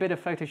might be a bit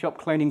of Photoshop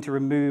cloning to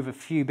remove a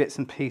few bits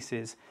and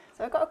pieces.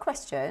 So I've got a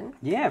question.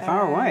 Yeah,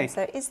 far away.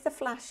 So is the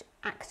flash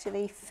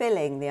actually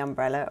filling the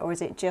umbrella, or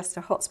is it just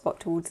a hotspot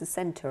towards the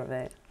centre of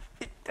it?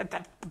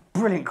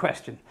 Brilliant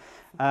question.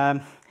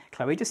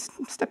 Chloe, just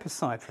step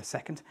aside for a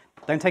second.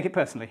 Don't take it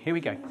personally. Here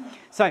we go.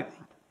 So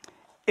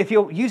if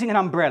you're using an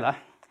umbrella,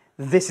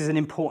 this is an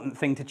important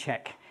thing to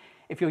check.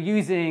 If you're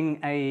using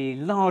a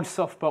large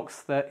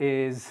softbox that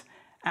is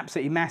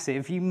absolutely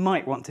massive, you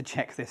might want to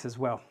check this as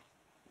well.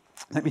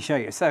 Let me show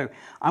you. So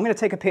I'm going to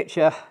take a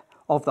picture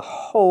of the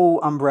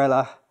whole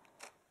umbrella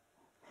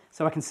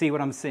so I can see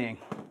what I'm seeing.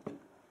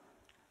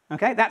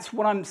 Okay, that's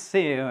what I'm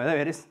seeing. There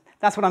it is.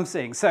 That's what I'm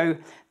seeing. So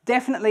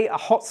definitely a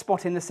hot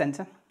spot in the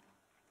center,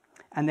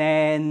 and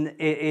then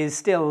it is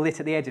still lit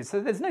at the edges. So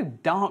there's no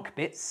dark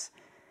bits.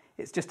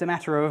 It's just a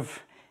matter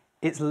of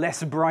it's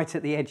less bright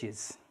at the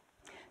edges.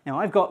 Now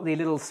I've got the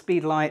little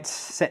speed light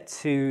set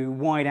to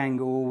wide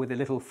angle with a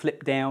little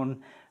flip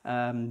down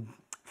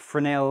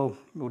Fresnel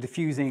or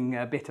diffusing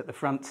bit at the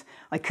front.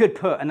 I could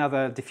put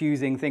another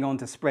diffusing thing on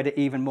to spread it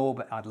even more,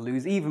 but I'd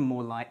lose even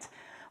more light.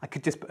 I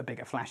could just put a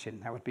bigger flash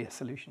in. That would be a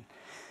solution.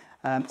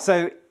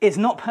 So it's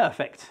not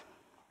perfect,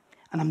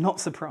 and I'm not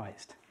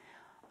surprised.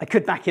 I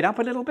could back it up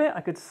a little bit. I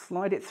could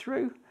slide it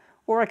through,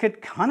 or I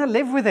could kind of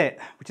live with it,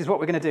 which is what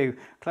we're going to do.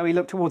 Chloe,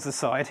 look towards the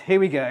side. Here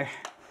we go.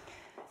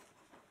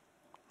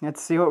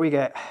 Let's see what we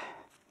get.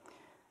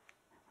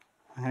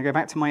 I'm going to go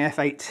back to my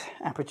f8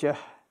 aperture.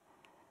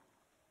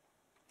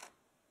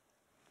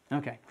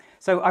 Okay,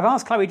 so I've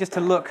asked Chloe just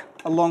to look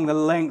along the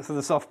length of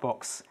the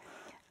softbox.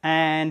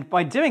 And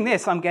by doing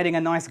this, I'm getting a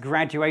nice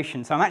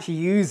graduation. So I'm actually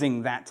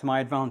using that to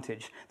my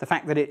advantage. The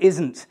fact that it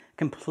isn't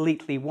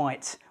completely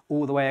white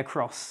all the way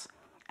across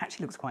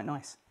actually looks quite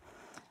nice.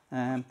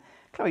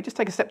 Chloe, just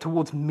take a step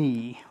towards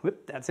me.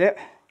 Whoop, that's it.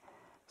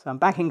 So I'm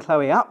backing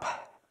Chloe up.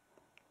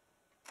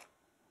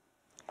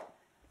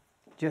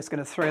 Just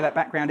going to throw that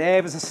background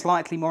ever so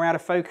slightly more out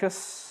of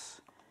focus.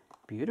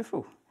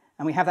 Beautiful.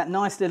 And we have that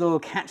nice little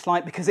catch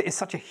light because it is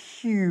such a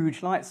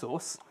huge light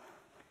source.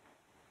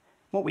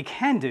 What we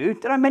can do,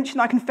 did I mention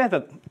I can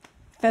feather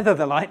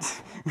the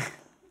light?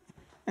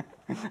 I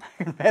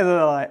can feather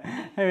the light.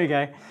 There we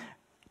go.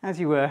 As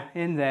you were,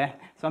 in there.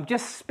 So I'm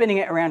just spinning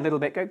it around a little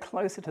bit. Go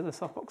closer to the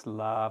softbox.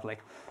 Lovely.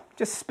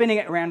 Just spinning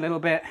it around a little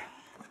bit.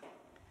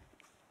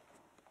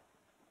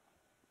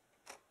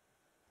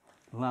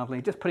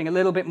 Lovely. Just putting a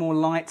little bit more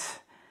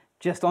light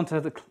just onto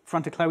the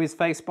front of Chloe's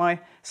face by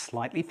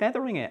slightly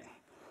feathering it.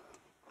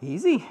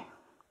 Easy.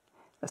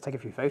 Let's take a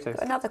few photos.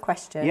 Got another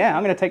question. Yeah,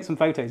 I'm going to take some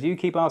photos. You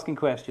keep asking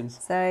questions.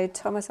 So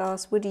Thomas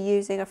asks, would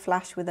using a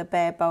flash with a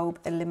bare bulb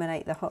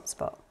eliminate the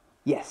hotspot?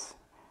 Yes,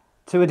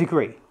 to a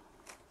degree.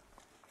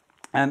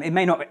 It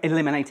may not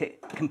eliminate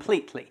it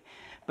completely,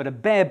 but a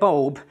bare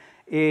bulb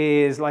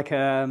is like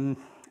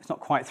it's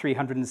not quite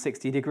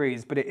 360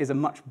 degrees, but it is a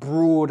much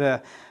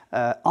broader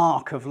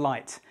arc of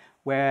light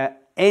where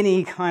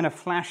any kind of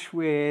flash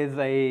with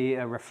a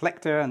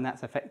reflector, and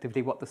that's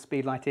effectively what the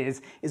speed light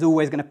is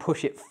always going to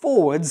push it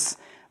forwards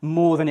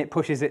more than it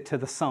pushes it to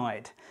the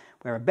side.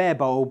 Where a bare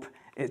bulb,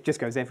 it just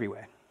goes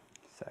everywhere.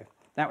 So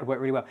that would work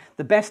really well.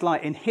 The best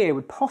light in here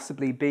would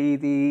possibly be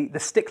the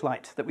stick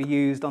light that we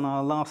used on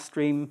our last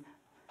stream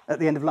at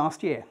the end of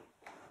last year,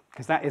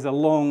 because that is a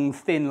long,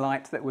 thin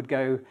light that would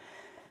go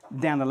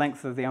down the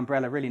length of the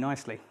umbrella really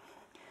nicely.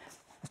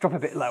 Let's drop a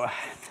bit lower.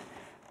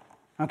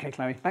 Okay,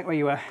 Chloe, back where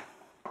you were.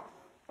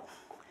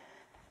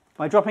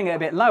 By dropping it a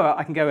bit lower,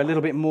 I can go a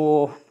little bit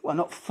more, well,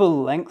 not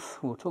full length.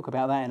 We'll talk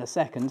about that in a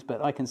second,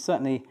 but I can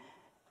certainly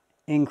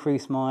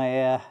increase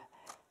my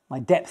my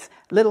depth.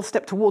 A little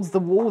step towards the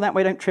wall, that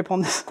way I don't trip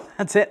on this.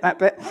 That's it, that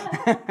bit.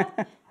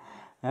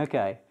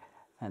 Okay,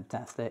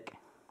 fantastic.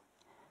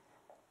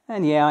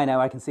 And yeah, I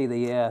know I can see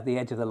the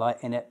edge of the light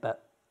in it,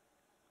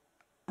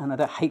 and I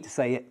don't hate to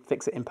say it,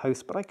 fix it in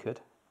post, but I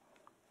could.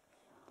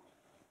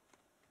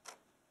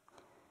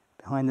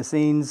 Behind the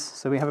scenes,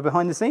 so we have a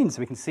behind the scenes so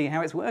we can see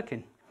how it's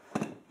working.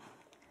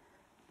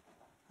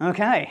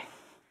 Okay.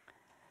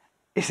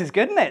 This is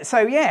good, isn't it? So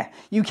yeah,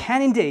 you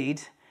can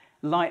indeed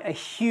light a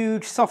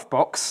huge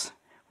softbox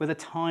with a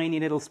tiny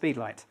little speed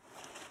light.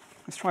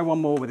 Let's try one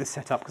more with this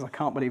setup because I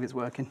can't believe it's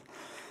working.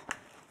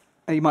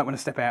 And you might want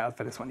to step out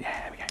for this one.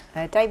 Yeah, there we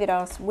go. David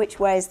asked, which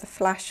way is the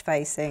flash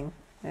facing?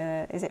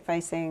 Is it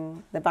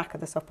facing the back of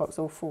the softbox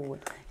or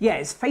forward? Yeah,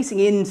 it's facing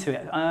into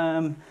it.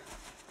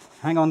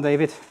 Hang on,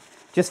 David.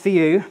 Just for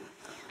you.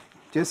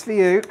 Just for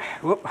you.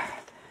 Whoop.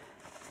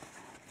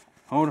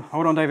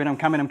 Hold on, David. I'm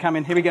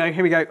coming. Here we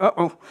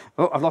go.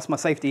 Oh, I've lost my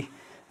safety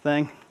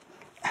thing.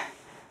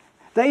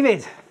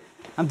 David,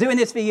 I'm doing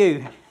this for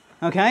you.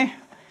 Okay?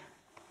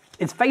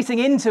 It's facing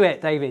into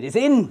it, David. It's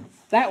in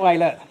that way.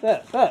 Look.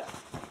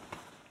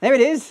 There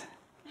it is.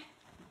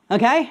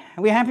 Okay?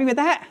 Are we happy with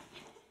that?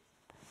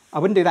 I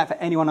wouldn't do that for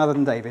anyone other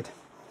than David.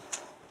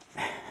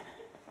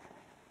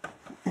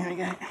 There we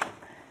go.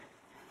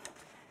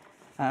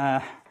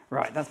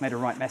 Right, that's made a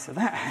right mess of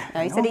that.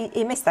 No, he said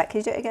he missed that. Can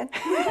you do it again?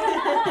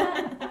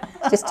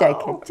 Just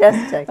joking.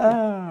 Just joking.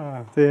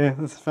 Oh, dear,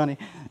 that's funny.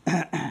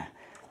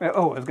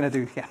 Oh, I was going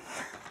to do, yeah.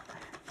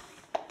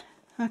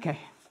 Okay.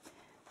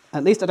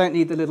 At least I don't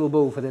need the little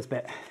ball for this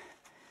bit.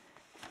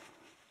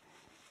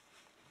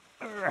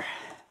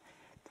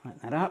 Tighten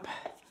that up.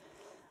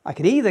 I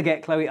could either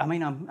get Chloe, I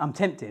mean, I'm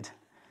tempted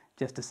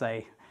just to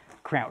say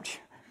crouch,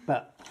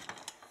 but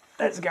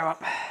let's go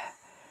up.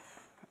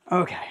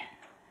 Okay,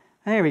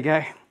 there we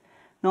go.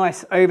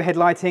 Nice overhead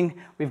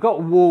lighting. We've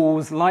got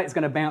walls, light's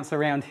going to bounce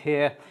around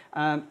here.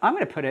 I'm going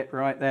to put it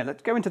right there.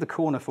 Let's go into the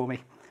corner for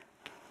me.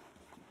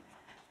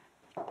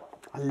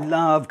 I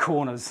love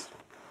corners.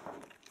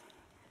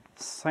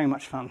 So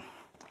much fun.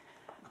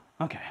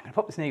 Okay, I'm going to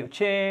pop this near your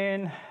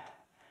chin.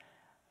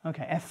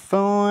 Okay,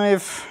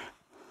 F5.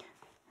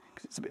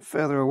 It's a bit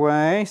further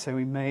away, so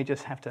we may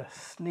just have to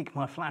sneak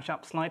my flash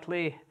up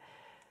slightly.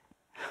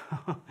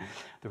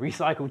 The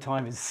recycle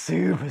time is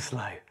super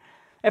slow.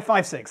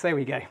 F5.6, there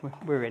we go,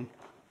 we're in.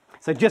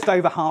 So just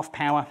over half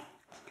power.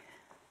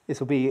 This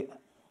will be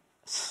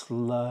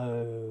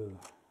slow.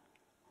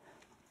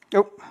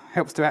 Oh,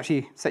 helps to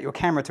actually set your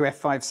camera to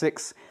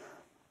F5.6.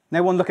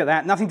 No one look at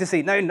that, nothing to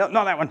see. No, not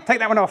that one. Take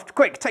that one off,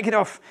 quick, take it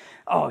off.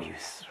 Oh,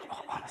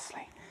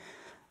 honestly.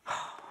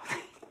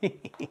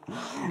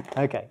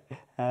 Okay,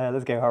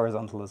 let's go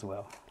horizontal as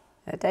well.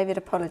 David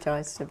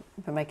apologised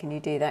for making you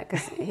do that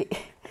because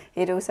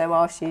he'd also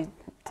asked you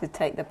to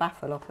take the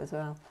baffle off as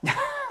well.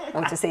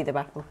 Or to see the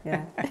baffle,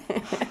 yeah.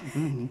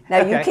 No,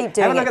 okay. You keep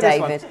doing it,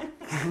 David.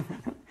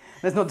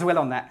 Let's not dwell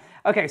on that.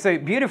 Okay, so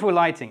beautiful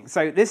lighting.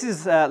 So this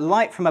is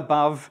light from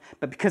above,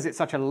 but because it's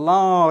such a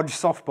large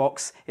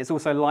softbox, it's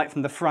also light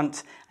from the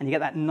front, and you get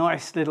that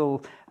nice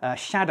little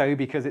shadow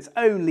because it's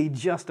only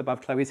just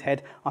above Chloe's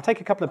head. I'll take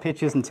a couple of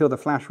pictures until the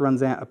flash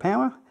runs out of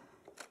power.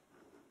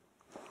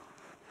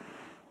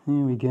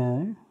 Here we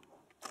go.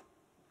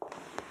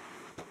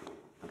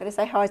 I'm going to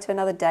say hi to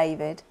another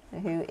David,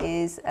 who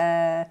is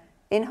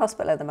in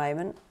hospital at the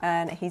moment,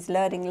 and he's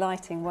learning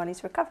lighting while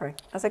he's recovering.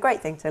 That's a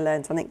great thing to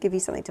learn something, give you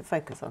something to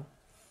focus on.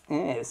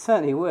 Yeah, it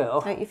certainly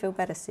will. Don't you feel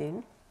better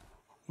soon?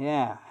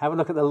 Yeah, have a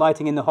look at the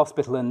lighting in the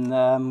hospital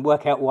and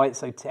work out why it's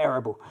so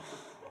terrible.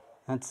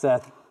 That's.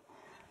 Do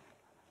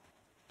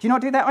you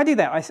not do that? I do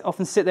that. I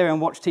often sit there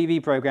and watch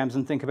TV programs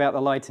and think about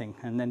the lighting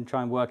and then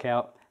try and work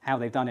out how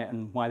they've done it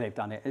and why they've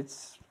done it.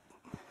 It's,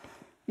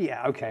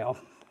 yeah, okay, I'll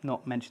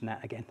not mention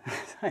that again.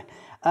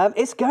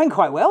 It's going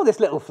quite well, this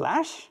little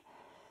flash.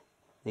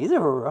 These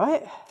are all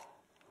right.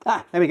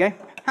 Ah, there we go.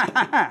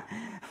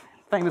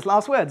 Famous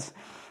last words.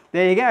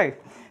 There you go.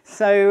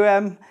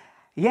 So,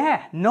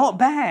 yeah, not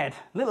bad.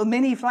 Little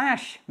mini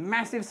flash,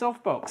 massive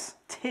softbox,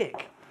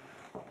 tick.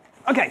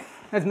 Okay,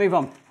 let's move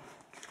on.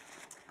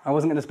 I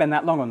wasn't going to spend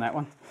that long on that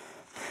one.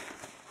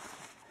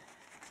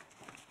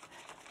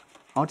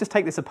 I'll just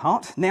take this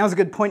apart. Now's a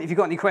good point if you've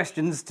got any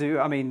questions to,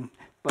 I mean,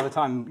 by the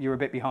time you're a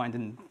bit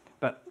behind,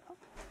 but...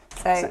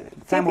 So a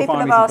few people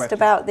have asked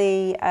about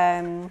the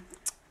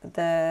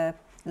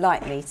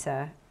light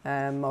meter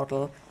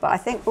model, but I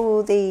think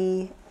all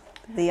the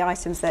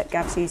items that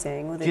Gav's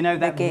using... Do you know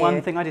that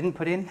one thing I didn't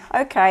put in?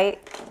 Okay,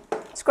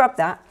 scrub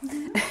that.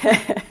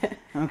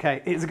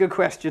 Okay, it's a good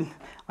question.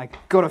 I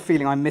got a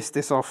feeling I missed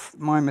this off.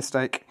 My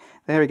mistake.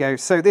 There we go.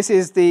 So this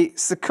is the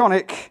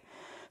Seconic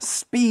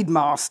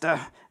Speedmaster.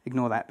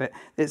 Ignore that bit.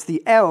 It's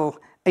the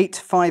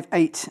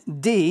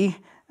L858D,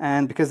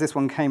 and because this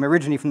one came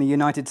originally from the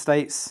United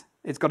States,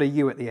 it's got a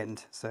U at the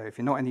end. So if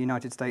you're not in the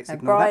United States,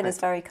 ignore Brian that has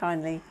very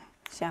kindly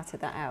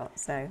shouted that out,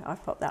 so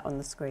I've popped that on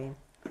the screen.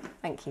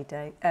 Thank you,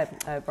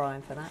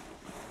 Brian, for that.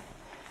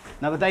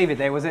 Another David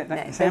there, was it? No,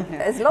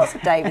 there's lots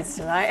of Davids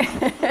tonight.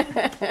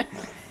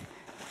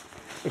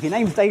 If your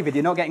name's David,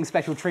 you're not getting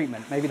special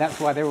treatment. Maybe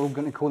that's why they're all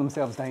going to call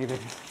themselves David.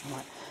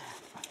 Right.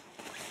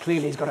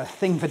 Clearly he's got a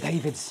thing for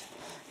Davids.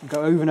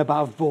 Go over and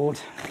above board.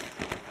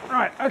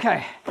 Right,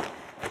 okay.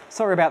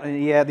 Sorry about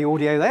the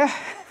audio there.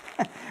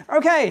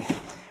 Okay.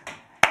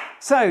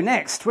 So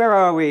next, where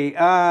are we?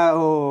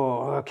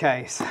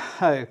 Okay,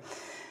 so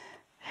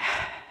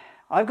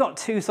I've got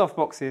two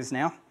softboxes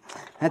now.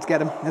 Let's get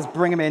them, let's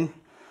bring them in.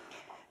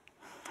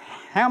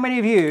 how many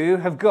of you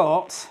have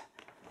got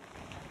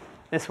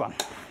this one?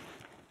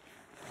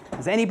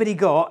 Has anybody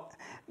got,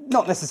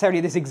 not necessarily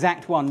this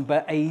exact one,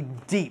 but a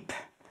deep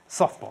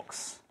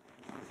softbox?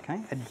 Okay,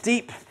 a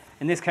deep,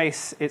 in this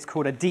case, it's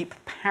called a deep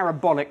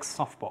parabolic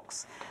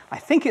softbox. I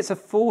think it's a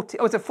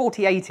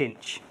 48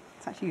 inch.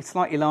 It's actually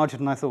slightly larger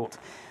than I thought.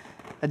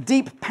 A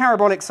deep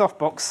parabolic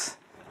softbox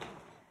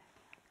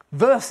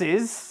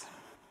versus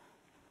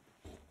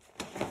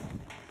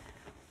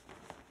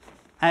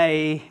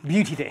a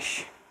beauty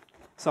dish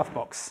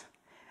softbox.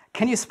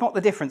 Can you spot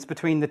the difference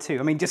between the two?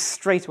 I mean, just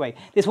straight away.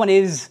 This one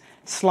is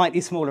slightly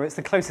smaller. It's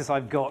the closest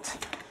I've got.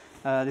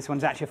 This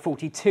one's actually a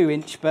 42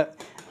 inch,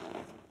 but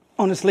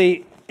honestly,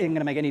 it isn't going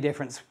to make any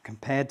difference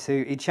compared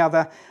to each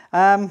other.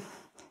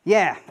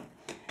 Yeah,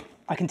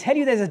 I can tell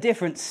you there's a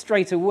difference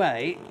straight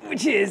away,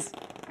 which is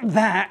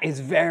that is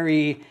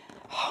very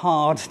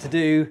hard to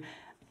do,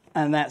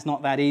 and that's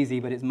not that easy,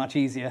 but it's much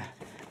easier.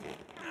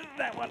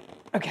 That one,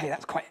 okay,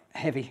 that's quite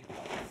heavy.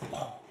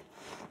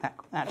 That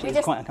actually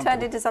is quite uncomfortable.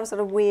 Turned into some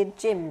sort of weird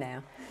gym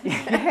now.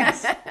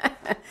 Yes.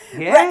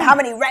 Yeah. How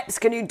many reps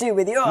can you do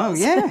with yours? Oh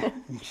yeah,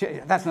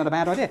 that's not a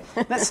bad idea.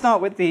 Let's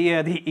start with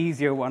the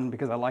easier one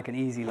because I like an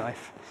easy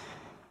life.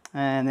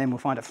 And then we'll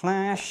find a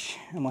flash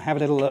and we'll have a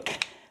little look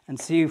and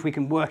see if we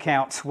can work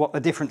out what the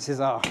differences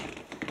are.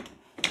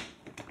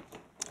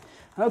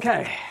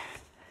 Okay,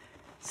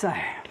 so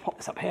pop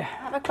this up here.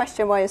 I have a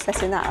question while you're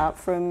setting that up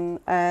from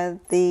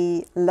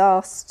the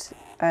last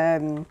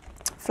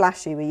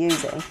flash you were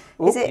using.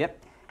 Ooh,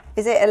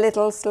 is it a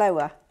little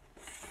slower?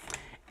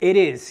 It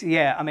is,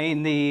 yeah. I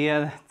mean,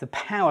 the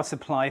power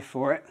supply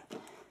for it,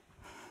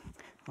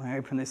 I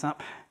open this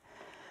up.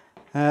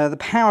 The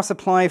power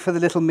supply for the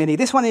little mini.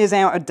 This one is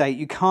out of date.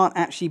 You can't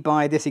actually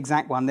buy this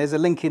exact one. There's a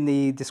link in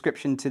the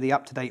description to the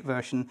up-to-date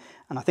version.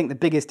 And I think the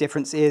biggest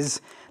difference is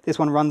this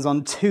one runs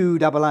on 2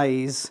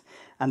 AA's.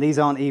 And these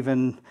aren't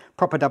even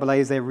proper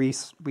AA's. They're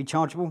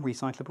rechargeable,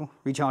 recyclable,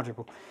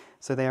 rechargeable.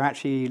 So they're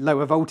actually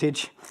lower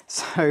voltage.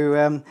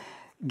 So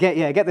get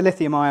the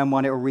lithium ion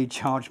one. It will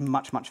recharge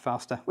much, much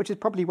faster, which is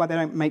probably why they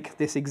don't make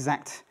this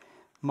exact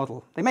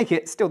model. They make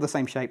it still the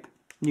same shape,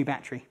 new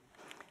battery.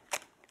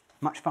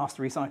 Much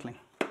faster recycling.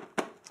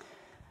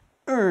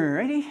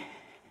 Alrighty.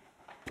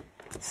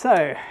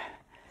 So,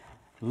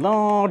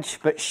 large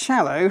but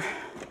shallow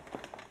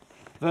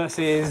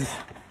versus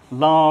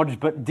large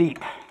but deep.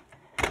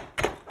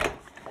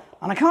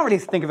 And I can't really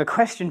think of a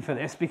question for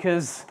this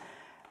because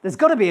there's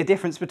got to be a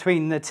difference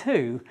between the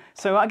two.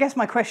 So I guess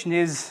my question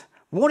is,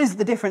 what is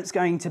the difference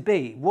going to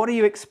be? What are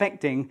you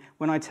expecting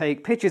when I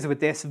take pictures with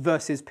this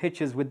versus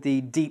pictures with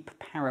the deep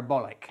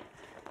parabolic?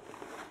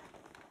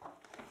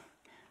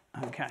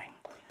 Okay,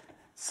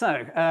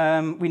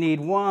 so we need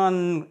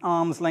 1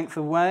 arm's length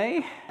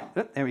away.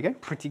 Oh, there we go,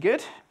 pretty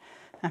good.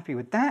 Happy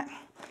with that.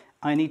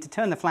 I need to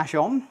turn the flash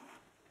on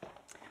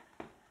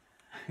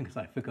because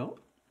I forgot.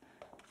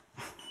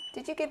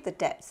 Did you give the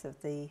depth of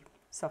the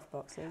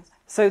softboxes?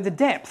 So the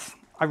depth,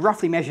 I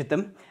roughly measured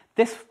them.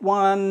 This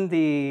one,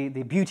 the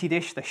beauty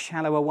dish, the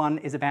shallower one,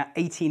 is about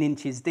 18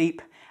 inches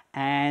deep,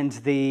 and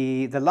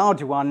the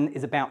larger one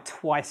is about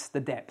twice the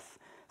depth.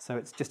 So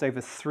it's just over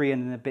 3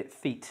 and a bit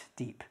feet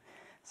deep.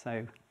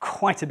 So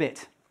quite a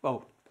bit,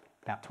 well,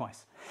 about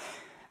twice.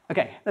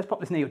 Okay, let's pop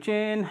this near your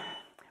chin.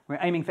 We're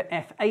aiming for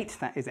F8,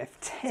 that is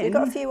F10. So you've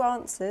got a few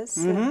answers.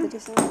 The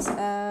distance.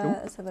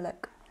 Let's have a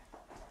look.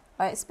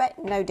 I expect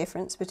no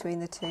difference between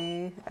the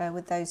two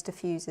with those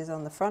diffusers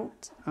on the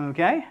front.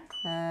 Okay.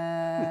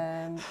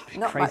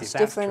 Not much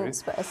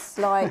difference, but a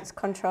slight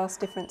contrast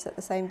difference at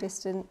the same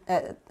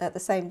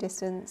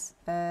distance.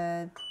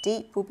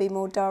 Deep will be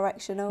more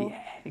directional.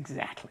 Yeah,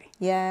 exactly.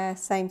 Yeah,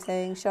 same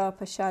thing.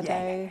 Sharper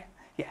shadow.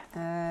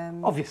 Yeah.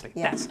 Obviously,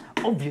 yeah. that's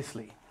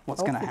obviously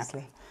what's going to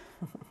happen.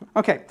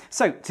 Okay,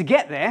 so to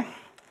get there,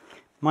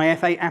 my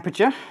f8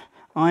 aperture,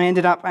 I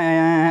ended up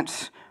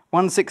at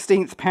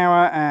 1/16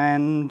 power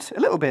and a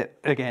little bit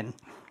again.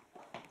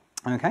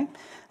 Okay,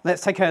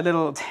 let's take a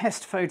little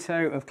test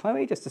photo of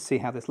Chloe just to see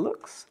how this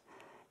looks.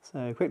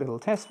 So quick little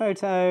test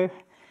photo,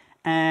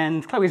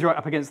 and Chloe's right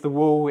up against the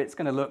wall. It's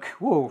going to look,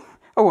 whoa,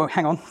 oh,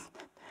 hang on.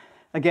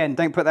 Again,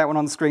 don't put that one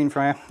on the screen,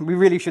 Freya. We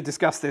really should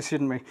discuss this,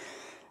 shouldn't we?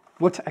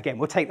 Again,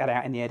 we'll take that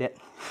out in the edit.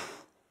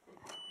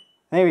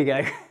 There we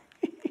go.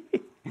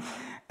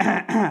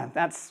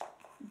 That's,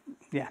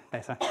 yeah,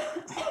 better.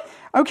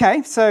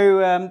 Okay,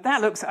 so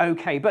that looks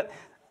okay, but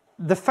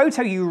the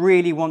photo you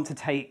really want to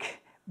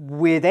take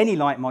with any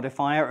light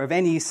modifier of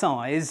any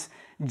size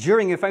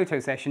during a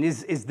photo session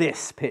is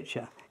this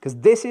picture, because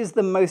this is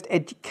the most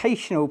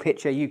educational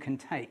picture you can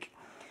take.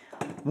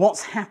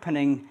 What's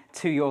happening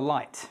to your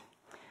light?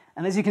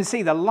 And as you can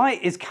see, the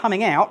light is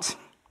coming out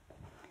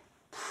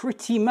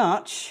pretty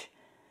much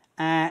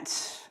at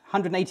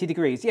 180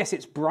 degrees. Yes,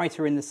 it's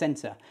brighter in the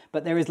center,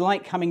 but there is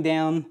light coming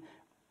down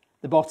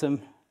the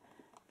bottom.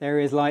 There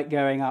is light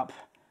going up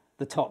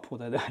the top,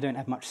 although I don't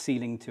have much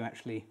ceiling to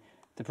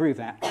prove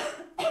that.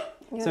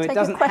 So it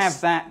doesn't have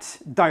that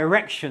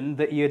direction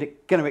that you're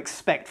going to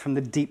expect from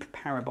the deep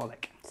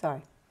parabolic.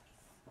 Sorry.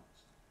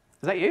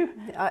 Is that you?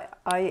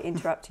 I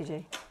interrupted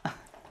you.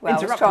 Well, I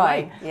was interrupt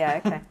trying. away.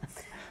 Yeah,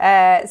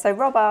 okay. So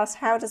Rob asked,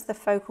 how does the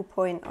focal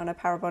point on a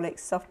parabolic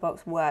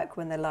softbox work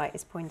when the light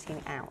is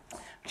pointing out?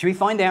 Should we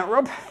find out,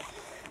 Rob?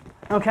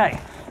 Okay,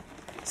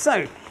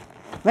 so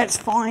let's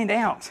find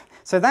out.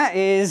 So that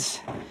is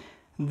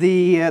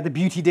the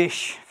Beauty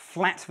Dish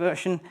flat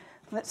version.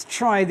 Let's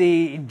try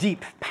the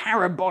deep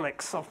parabolic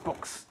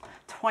softbox,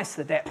 twice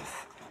the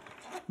depth,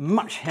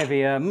 much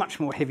heavier, much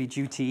more heavy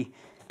duty,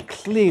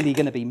 clearly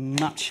going to be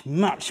much,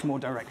 much more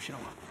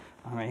directional.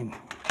 I mean,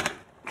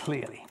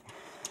 clearly.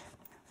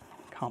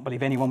 Can't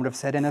believe anyone would have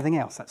said anything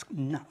else. That's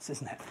nuts,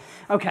 isn't it?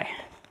 Okay,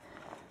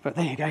 but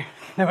there you go.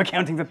 No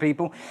accounting for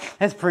people.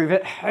 Let's prove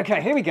it.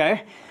 Okay, here we go.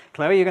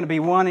 Chloe, you're going to be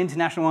 1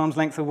 international arm's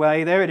length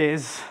away. There it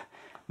is.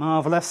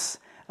 Marvellous.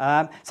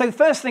 So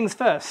first things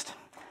first,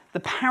 the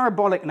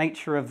parabolic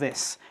nature of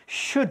this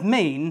should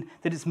mean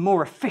that it's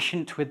more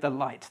efficient with the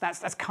light.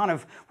 That's kind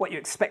of what you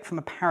expect from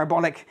a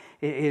parabolic.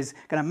 It is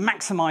going to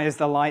maximize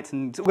the light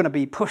and it's going to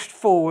be pushed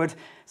forward.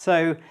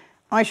 So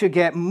I should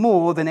get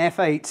more than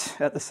f8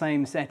 at the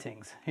same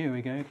settings. Here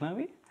we go,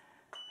 Chloe.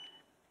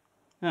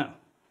 Oh,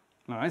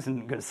 well, that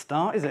isn't a good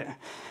start, is it?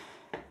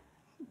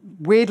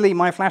 Weirdly,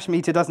 my flash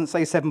meter doesn't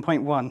say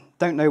 7.1.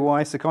 Don't know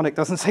why Sekonic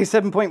doesn't say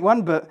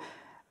 7.1, but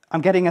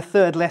I'm getting a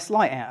third less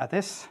light out of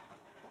this.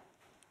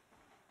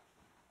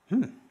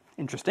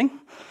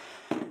 Interesting.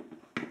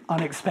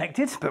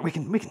 Unexpected, but we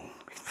can.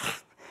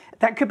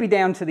 That could be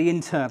down to the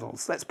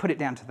internals. Let's put it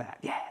down to that.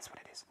 Yeah, that's what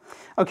it is.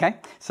 Okay,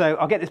 so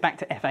I'll get this back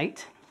to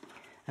f8,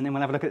 and then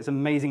we'll have a look at this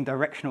amazing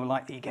directional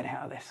light that you get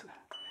out of this.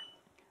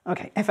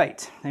 Okay,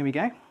 f8, there we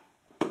go.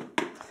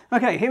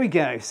 Okay, here we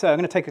go. So I'm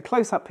going to take a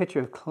close-up picture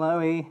of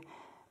Chloe,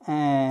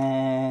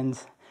 and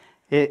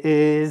it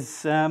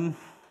is, oh,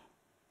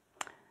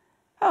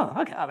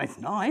 okay, oh, that's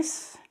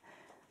nice.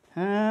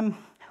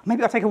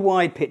 Maybe I'll take a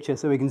wide picture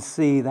so we can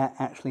see that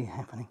actually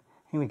happening.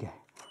 Here we go.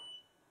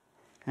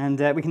 And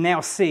we can now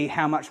see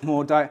how much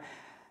more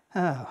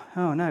oh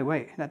no,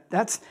 wait,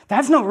 that's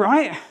not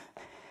right.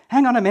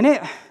 Hang on a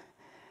minute.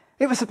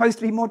 It was supposed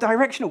to be more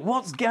directional.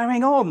 What's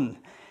going on?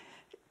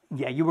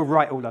 Yeah, you were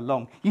right all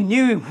along. You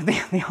knew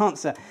the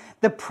answer.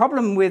 The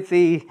problem with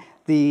the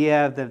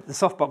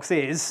softbox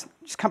is,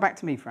 just come back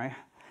to me, Freya.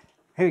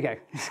 Here we go.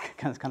 It's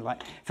kind of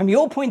like, from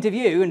your point of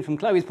view and from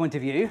Chloe's point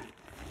of view,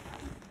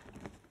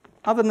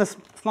 other than the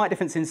slight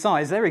difference in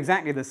size, they're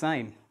exactly the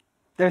same.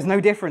 There's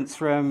no difference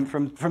from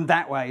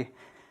that way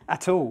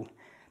at all,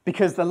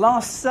 because the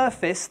last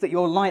surface that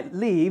your light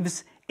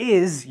leaves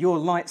is your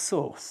light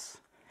source.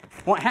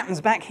 What happens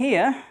back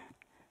here,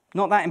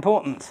 not that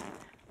important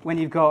when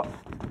you've got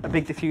a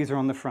big diffuser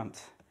on the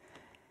front.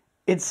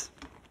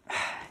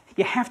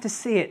 You have to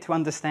see it to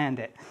understand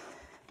it.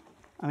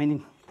 I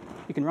mean,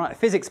 you can write a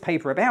physics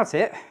paper about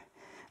it,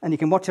 and you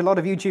can watch a lot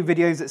of YouTube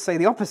videos that say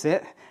the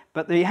opposite,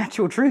 but the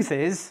actual truth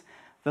is,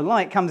 the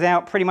light comes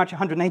out pretty much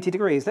 180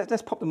 degrees.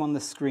 Let's pop them on the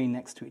screen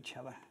next to each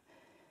other.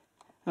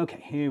 Okay,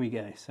 here we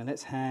go. So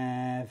let's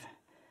have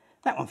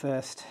that one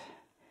first,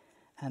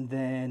 and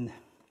then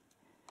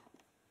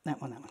that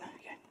one.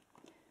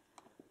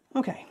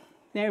 Okay,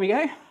 there we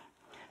go.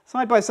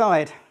 Side by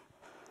side.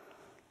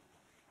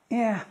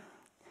 Yeah.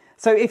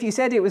 So if you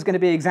said it was going to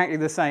be exactly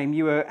the same,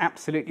 you were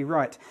absolutely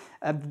right.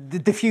 The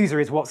diffuser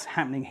is what's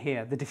happening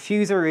here. The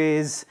diffuser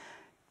is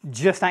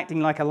just acting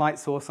like a light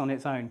source on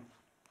its own.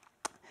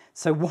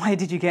 So why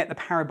did you get the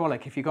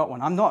parabolic if you got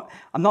one? I'm not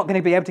going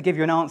to be able to give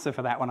you an answer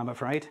for that one, I'm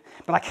afraid.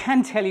 But I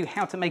can tell you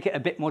how to make it a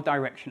bit more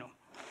directional.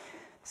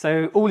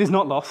 So all is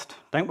not lost,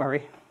 don't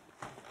worry.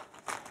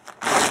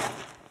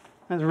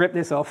 Let's rip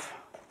this off.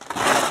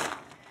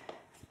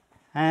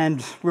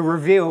 And we'll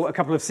reveal a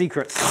couple of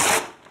secrets.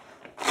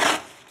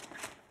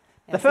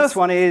 The first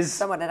one is...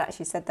 Someone had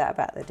actually said that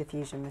about the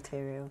diffusion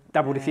material.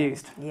 Double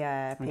diffused.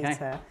 Yeah, Peter.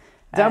 Okay.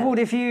 Double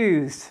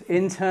diffused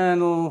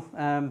internal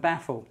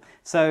baffle.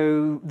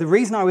 So the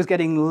reason I was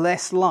getting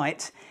less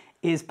light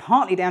is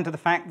partly down to the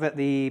fact that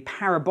the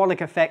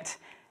parabolic effect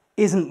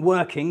isn't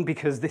working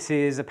because this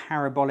is a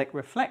parabolic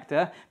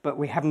reflector, but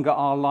we haven't got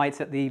our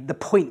light at the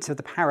point of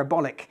the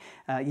parabolic.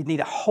 You'd need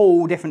a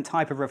whole different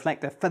type of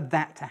reflector for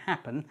that to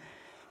happen.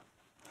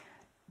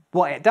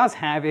 What it does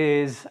have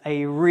is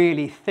a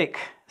really thick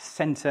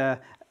center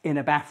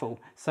inner baffle,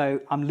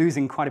 so I'm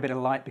losing quite a bit of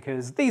light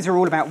because these are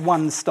all about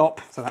one stop,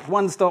 so that's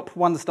one stop,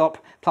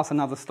 plus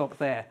another stop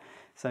there.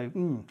 So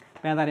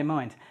bear that in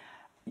mind.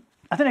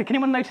 I don't know, can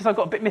anyone notice I've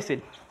got a bit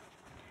missing?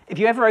 If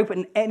you ever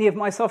open any of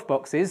my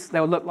softboxes,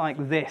 they'll look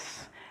like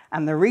this.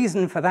 And the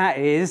reason for that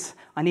is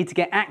I need to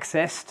get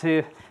access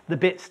to the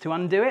bits to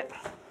undo it.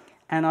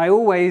 And I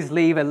always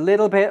leave a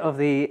little bit of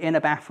the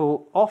inner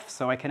baffle off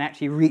so I can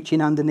actually reach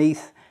in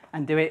underneath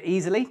and do it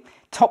easily.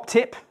 Top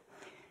tip,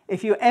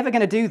 if you're ever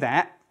going to do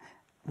that,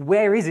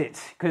 where is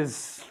it?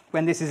 Because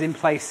when this is in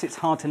place, it's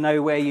hard to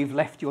know where you've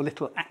left your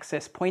little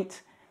access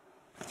point.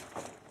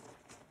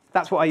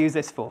 That's what I use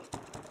this for.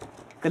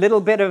 The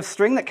little bit of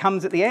string that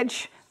comes at the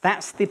edge,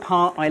 that's the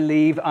part I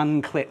leave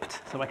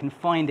unclipped, so I can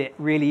find it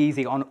really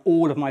easy on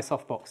all of my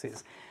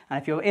softboxes.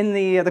 And if you're in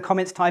the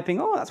comments typing,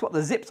 oh, that's what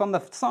the zip's on the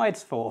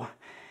sides for,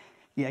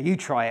 Yeah, you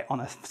try it on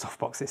a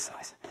softbox this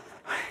size.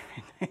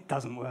 It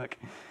doesn't work.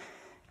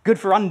 Good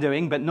for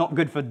undoing, but not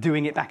good for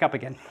doing it back up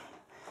again.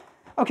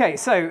 Okay,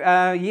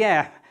 so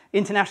yeah,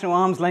 international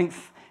arm's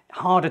length,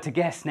 harder to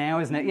guess now,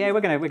 isn't it? Yeah, we're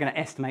gonna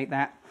estimate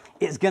that.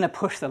 It's gonna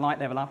push the light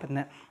level up, isn't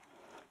it?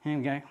 Here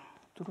we go.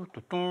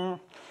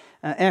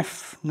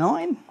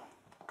 F9.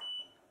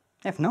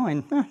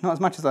 F9, not as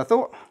much as I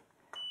thought.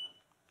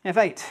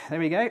 F8, there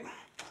we go.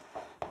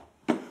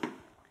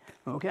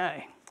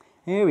 Okay,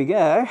 here we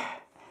go.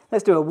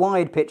 Let's do a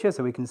wide picture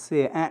so we can see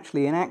it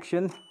actually in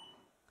action.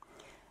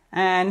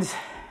 And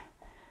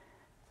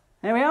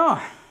there we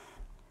are.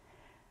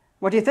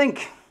 What do you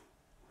think?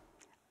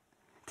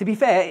 To be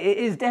fair, it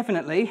is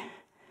definitely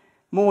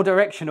more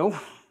directional.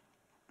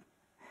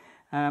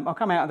 I'll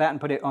come out of that and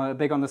put it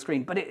big on the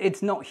screen, but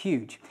it's not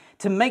huge.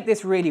 To make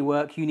this really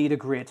work, you need a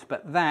grid,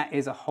 but that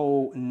is a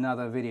whole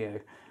nother video.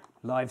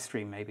 Live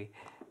stream, maybe.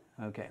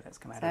 Okay, let's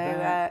come out of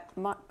that.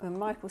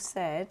 Michael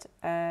said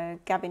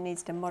Gavin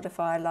needs to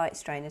modify a light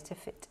strainer to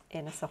fit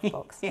in a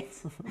softbox.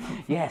 Yes.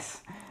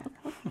 Yes.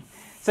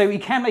 So you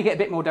can make it a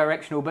bit more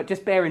directional, but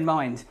just bear in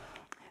mind,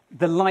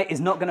 the light is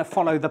not going to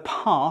follow the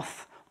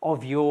path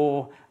of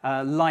your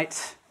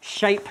light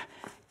shape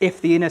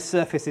if the inner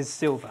surface is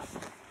silver.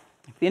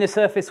 If the inner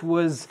surface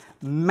was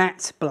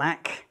matte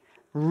black,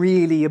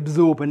 really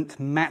absorbent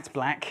matte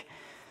black,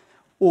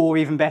 or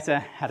even better,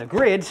 had a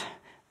grid,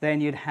 then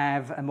you'd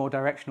have a more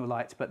directional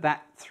light, but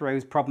that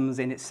throws problems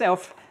in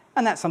itself,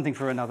 and that's something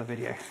for another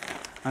video,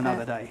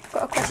 another day. I've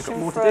got a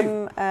question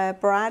from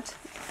Brad.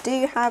 Do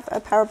you have a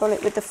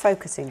parabolic with the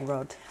focusing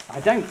rod? I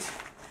don't.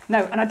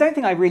 No, and I don't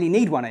think I really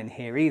need one in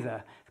here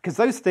either, because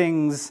those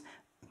things,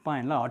 by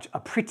and large,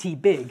 are pretty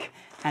big,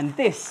 and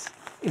this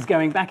is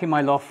going back in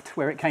my loft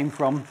where it came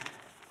from,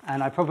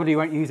 and I probably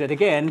won't use it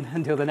again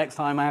until the next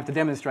time I have to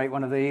demonstrate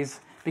one of these,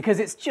 because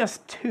it's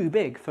just too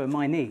big for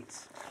my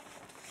needs.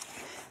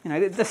 You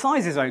know, the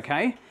size is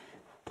okay.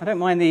 I don't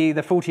mind the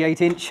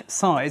 48-inch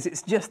size,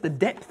 it's just the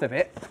depth of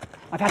it.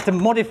 I've had to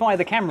modify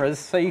the cameras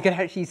so you can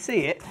actually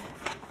see it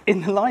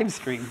in the live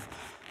stream.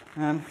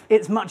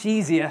 It's much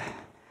easier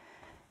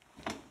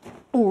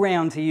all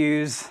round to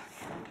use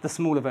the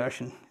smaller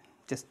version,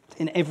 just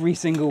in every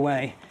single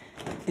way.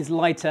 It's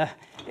lighter,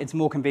 it's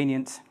more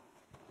convenient.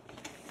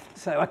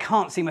 So I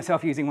can't see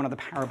myself using one of the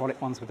parabolic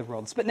ones with the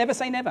rods, but never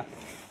say never.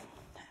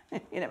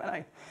 You never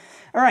know.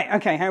 All right,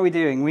 okay, how are we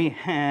doing? We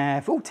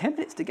have, 10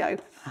 minutes to go.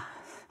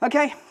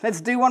 Okay,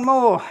 let's do one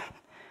more.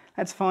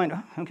 Let's find,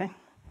 okay.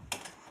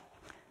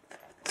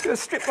 Let's do a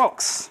strip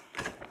box.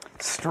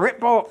 Strip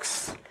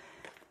box,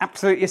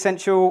 absolutely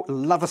essential,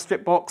 love a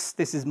strip box.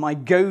 This is my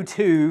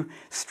go-to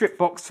strip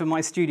box for my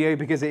studio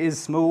because it is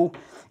small.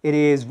 It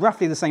is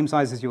roughly the same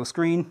size as your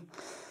screen.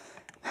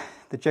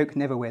 The joke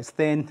never wears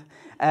thin.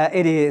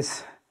 It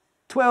is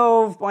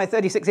 12 by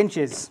 36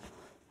 inches.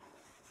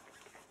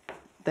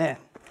 There.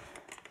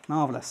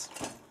 Marvellous.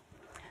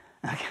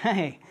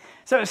 Okay,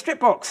 so a strip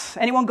box.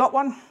 Anyone got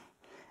one?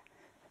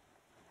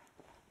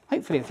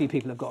 Hopefully a few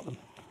people have got them.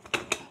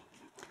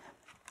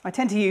 I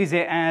tend to use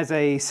it as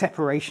a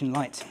separation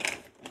light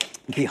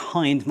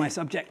behind my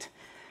subject.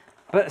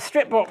 But a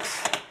strip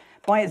box,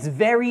 by its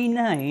very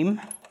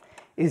name,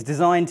 is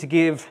designed to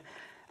give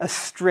a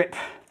strip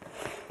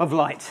of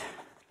light.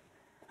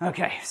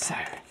 Okay, so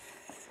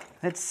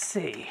let's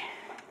see.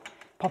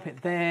 Pop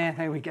it there.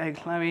 There we go,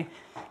 Chloe.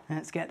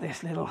 Let's get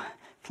this little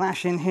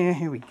flash in here.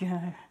 Here we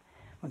go.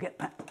 We'll get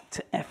back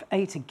to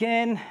F8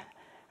 again.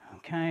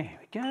 Okay, here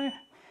we go.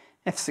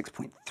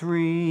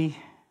 F6.3.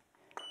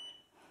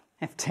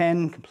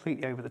 F10,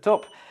 completely over the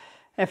top.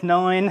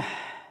 F9.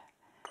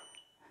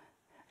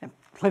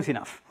 Close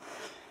enough.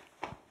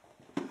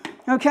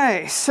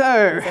 Okay, so.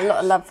 There's a lot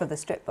of love for the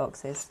strip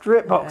boxes.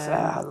 Strip box.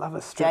 I love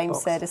a strip box.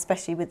 James said,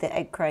 especially with the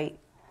egg crate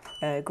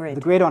grid.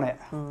 The grid on it.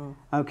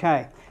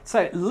 Okay, so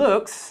it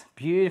looks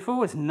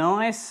beautiful, it's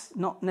nice,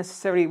 not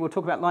necessarily, we'll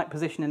talk about light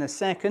position in a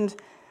second.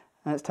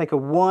 Let's take a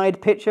wide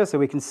picture so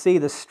we can see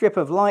the strip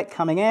of light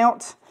coming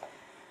out.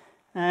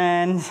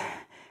 And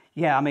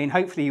yeah, I mean,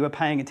 hopefully you were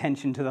paying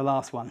attention to the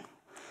last one.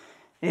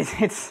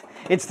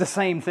 It's the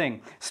same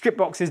thing. Strip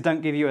boxes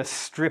don't give you a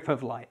strip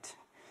of light.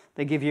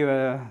 They give you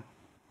a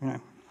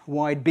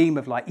wide beam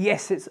of light.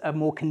 Yes, it's a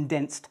more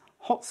condensed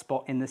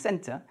hotspot in the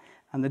center,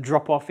 and the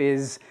drop-off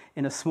is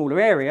in a smaller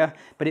area,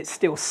 but it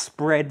still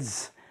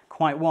spreads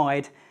quite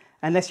wide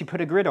unless you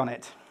put a grid on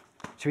it.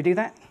 Should we do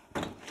that?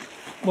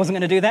 Wasn't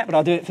going to do that, but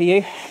I'll do it for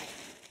you.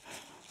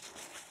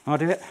 I'll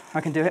do it.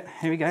 I can do it.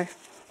 Here we go.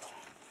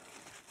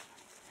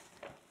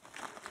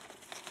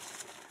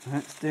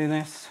 Let's do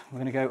this. We're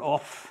going to go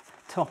off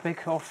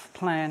topic, off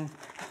plan,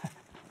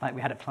 like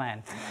we had a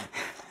plan.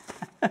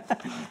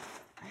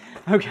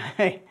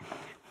 Okay.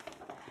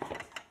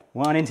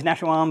 One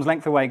international arm's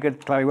length away.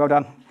 Good, Chloe, well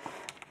done.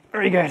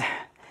 Very good.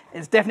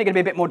 It's definitely going to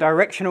be a bit more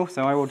directional,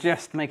 so I will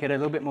just make it a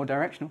little bit more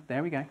directional.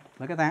 There we go.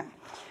 Look at that.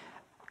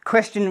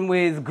 Question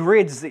with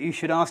grids that you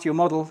should ask your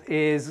model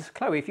is,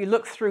 Chloe, if you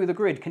look through the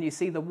grid, can you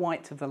see the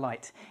white of the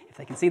light? If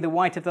they can see the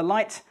white of the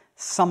light,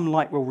 some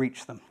light will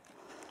reach them.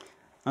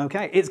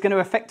 Okay, it's going to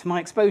affect my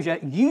exposure,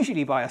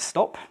 usually by a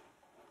stop,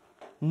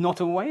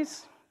 not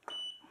always.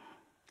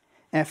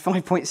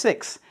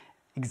 F5.6,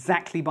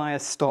 exactly by a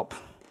stop.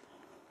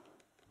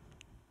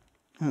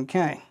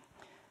 Okay.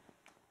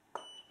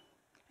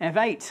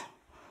 F8.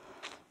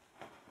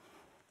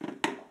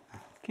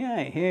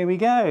 Okay, here we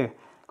go.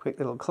 Quick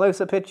little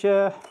closer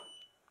picture.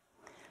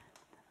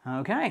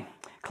 Okay,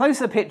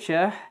 closer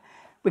picture,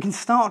 we can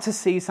start to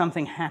see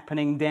something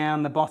happening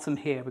down the bottom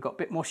here. We've got a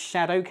bit more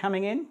shadow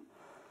coming in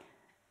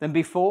than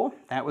before.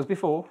 That was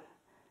before.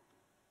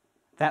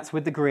 That's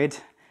with the grid.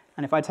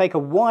 And if I take a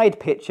wide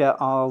picture,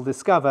 I'll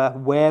discover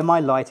where my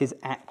light is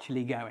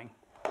actually going.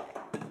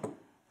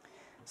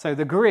 So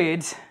the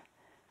grid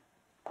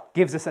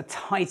gives us a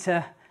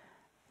tighter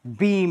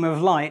beam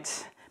of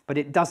light, but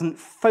it doesn't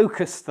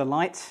focus the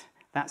light.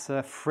 That's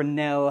a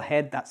Fresnel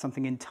head, that's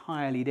something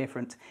entirely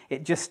different.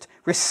 It just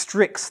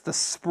restricts the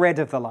spread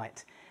of the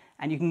light.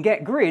 And you can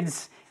get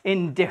grids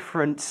in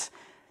different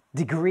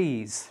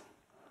degrees.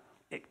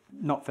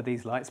 Not for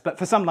these lights, but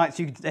for some lights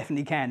you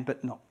definitely can,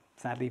 but not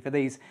sadly for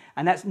these.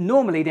 And that's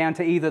normally down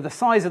to either the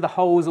size of the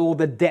holes or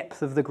the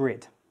depth of the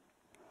grid.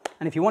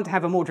 And if you want to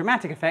have a more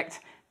dramatic effect,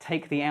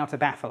 take the outer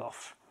baffle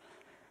off.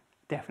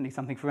 Definitely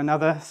something for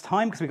another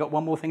time, because we've got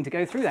one more thing to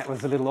go through. That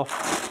was a little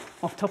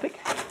off topic.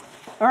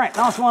 All right,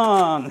 last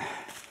one.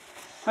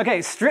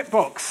 Okay, strip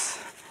box.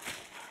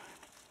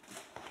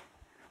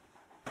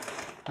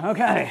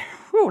 Okay,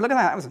 ooh, look at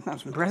that, that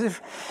was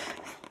impressive.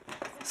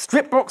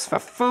 Strip box for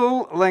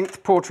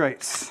full-length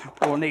portraits,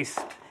 or at least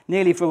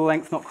nearly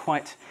full-length, not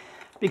quite.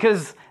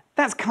 Because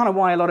that's kind of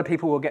why a lot of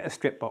people will get a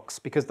strip box,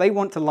 because they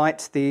want to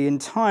light the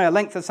entire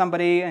length of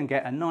somebody and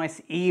get a nice,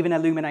 even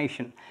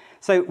illumination.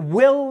 So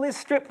will this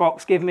strip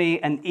box give me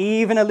an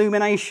even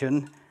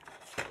illumination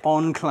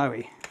on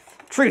Chloe?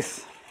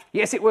 Truth.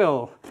 Yes, it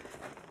will.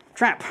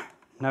 Trap.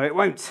 No, it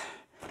won't.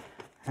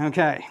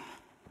 Okay.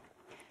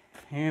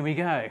 Here we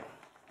go.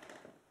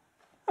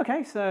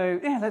 Okay, so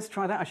yeah, let's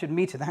try that. I should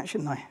meter that,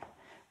 shouldn't I?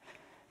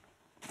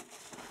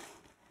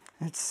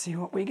 Let's see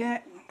what we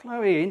get.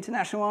 Chloe,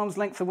 international arm's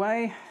length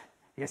away.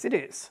 Yes, it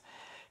is.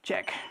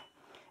 Check.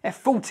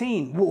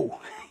 F14. Whoa.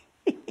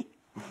 That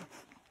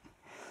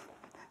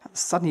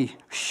suddenly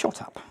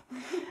shot up.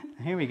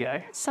 Here we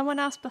go. Someone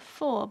asked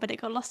before, but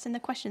it got lost in the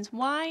questions.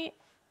 Why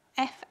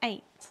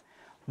F8?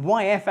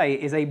 Why F8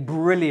 is a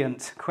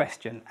brilliant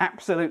question.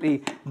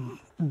 Absolutely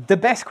the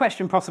best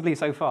question possibly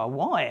so far.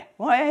 Why?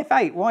 Why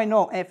F8? Why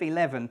not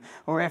F11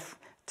 or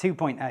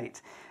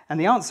F2.8? And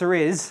the answer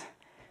is,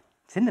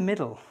 it's in the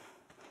middle.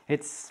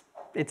 It's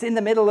in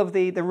the middle of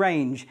the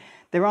range.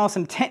 There are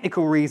some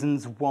technical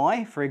reasons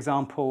why. For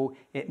example,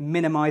 it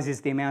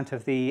minimizes the amount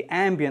of the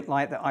ambient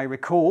light that I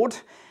record,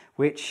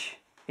 which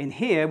in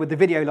here with the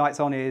video lights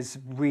on is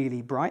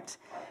really bright.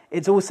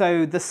 It's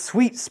also the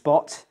sweet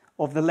spot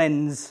of the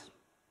lens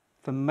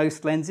for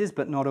most lenses,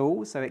 but not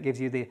all, so it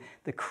gives you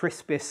the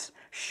crispest,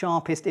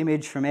 sharpest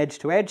image from edge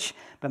to edge,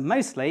 but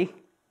mostly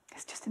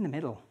it's just in the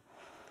middle.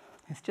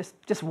 It's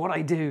just what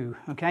I do,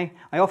 okay?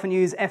 I often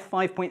use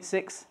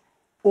f5.6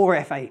 or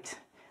f8,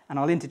 and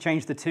I'll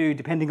interchange the two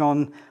depending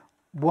on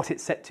what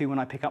it's set to when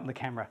I pick up the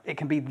camera. It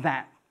can be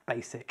that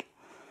basic.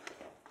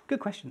 Good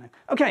question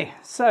though. Okay,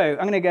 so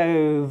I'm gonna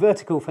go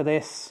vertical for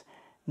this,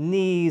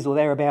 knees or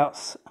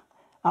thereabouts,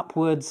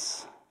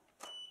 upwards.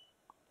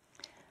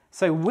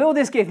 So will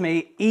this give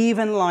me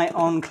even light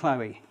on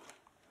Chloe?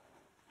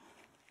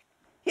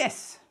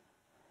 Yes.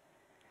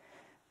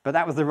 But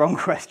that was the wrong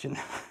question.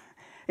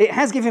 It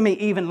has given me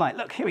even light.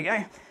 Look, here we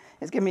go.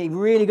 It's given me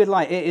really good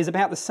light. It is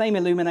about the same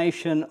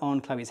illumination on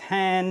Chloe's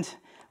hand,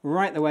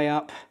 right the way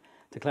up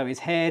to Chloe's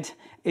head.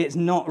 It's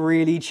not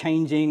really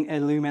changing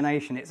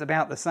illumination. It's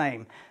about the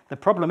same. The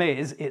problem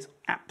is, it's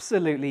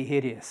absolutely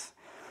hideous.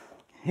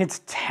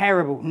 It's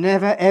terrible.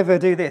 Never ever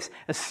do this.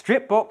 A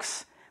strip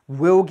box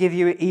will give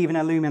you even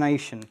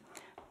illumination.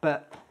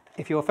 But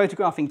if you're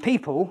photographing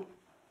people,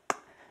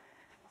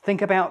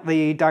 think about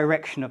the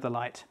direction of the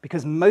light,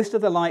 because most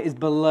of the light is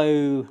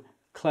below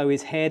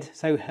Chloe's head,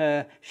 so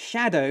her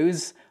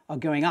shadows are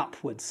going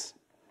upwards.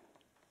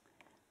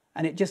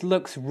 And it just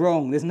looks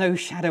wrong. There's no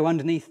shadow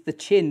underneath the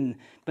chin,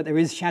 but there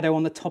is shadow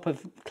on the top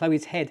of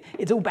Chloe's head.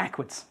 It's all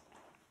backwards.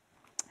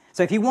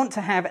 So if you want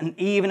to have an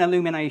even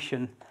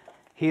illumination,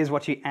 here's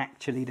what you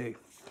actually do.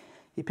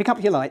 You pick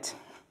up your light,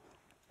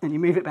 and you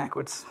move it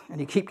backwards,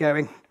 and you keep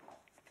going.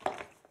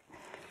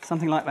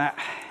 Something like that.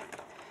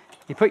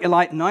 You put your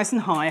light nice and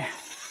high,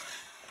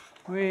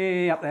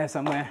 way up there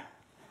somewhere.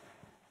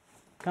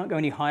 Can't go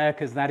any higher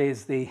because that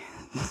is the,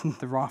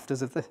 the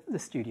rafters of the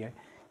studio.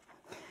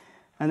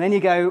 And then you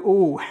go,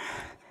 oh,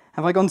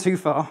 have I gone too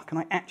far? Can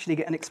I actually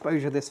get an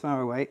exposure this far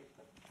away?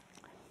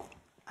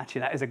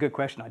 Actually, that is a good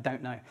question. I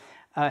don't know.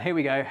 Here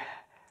we go.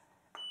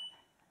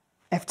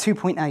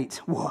 F2.8.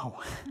 Whoa.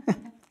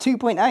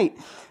 2.8.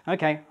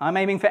 Okay, I'm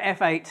aiming for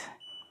F8.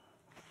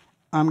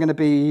 I'm going to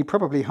be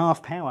probably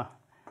half power.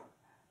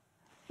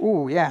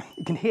 Oh, yeah,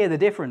 you can hear the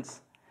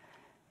difference.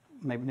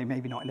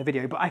 Maybe not in the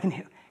video, but I can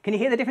hear. Can you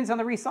hear the difference on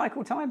the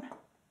recycle time?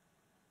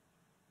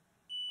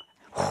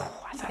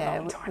 Oh, that's a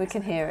Yeah, we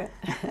can hear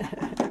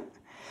it.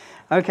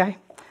 Okay,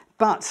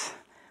 but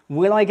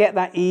will I get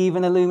that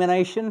even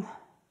illumination?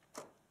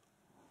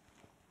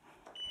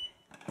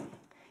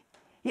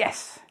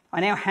 Yes, I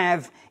now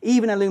have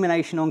even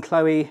illumination on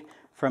Chloe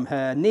from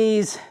her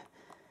knees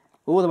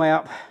all the way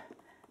up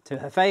to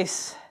her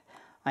face.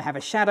 I have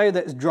a shadow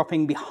that's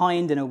dropping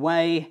behind and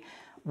away.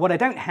 What I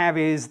don't have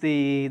is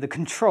the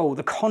control,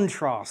 the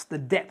contrast, the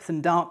depth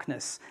and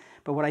darkness.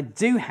 But what I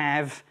do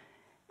have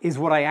is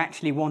what I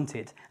actually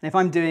wanted. And if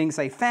I'm doing,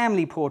 say,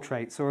 family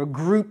portraits or a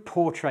group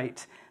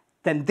portrait,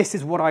 then this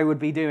is what I would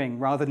be doing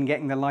rather than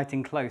getting the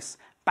lighting close,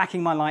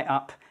 backing my light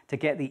up to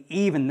get the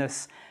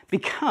evenness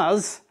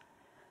because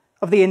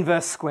of the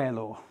inverse square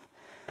law.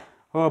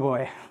 Oh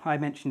boy, I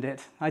mentioned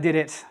it. I did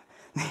it.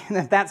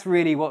 That's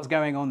really what's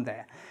going on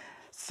there.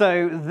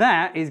 So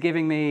that is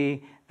giving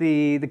me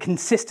the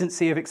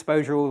consistency of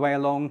exposure all the way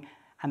along,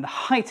 and the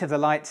height of the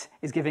light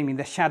is giving me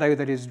the shadow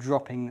that is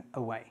dropping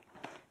away.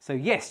 So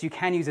yes, you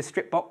can use a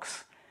strip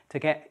box to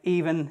get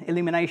even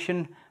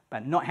illumination,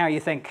 but not how you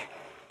think,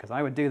 because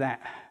I would do that.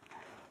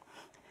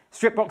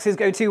 Strip boxes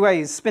go two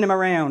ways, spin them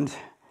around.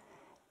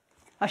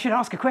 I should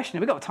ask a question.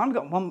 Have we got time? We've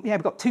got one. Yeah,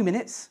 we've got 2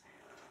 minutes.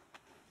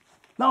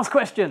 Last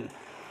question.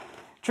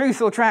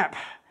 Truth or trap?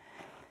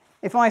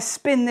 If I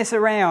spin this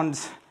around,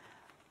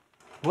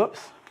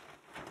 whoops.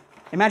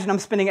 Imagine I'm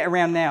spinning it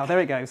around now. There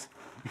it goes.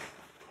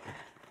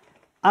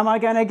 Am I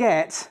going to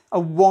get a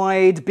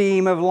wide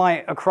beam of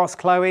light across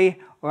Chloe,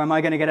 or am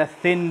I going to get a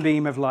thin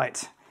beam of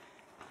light?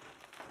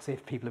 See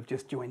if people have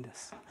just joined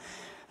us.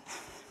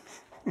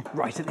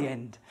 Right at the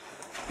end.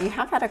 You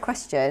have had a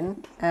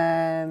question,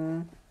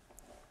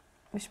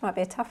 which might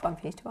be a tough one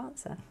for you to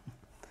answer.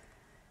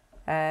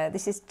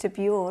 This is to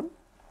Bjorn.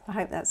 I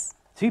hope that's...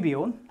 To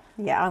Bjorn?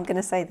 Yeah, I'm going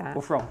to say that.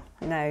 Or from?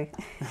 No.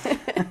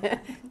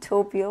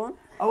 Torbjorn.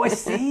 Oh, I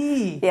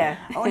see. Yeah.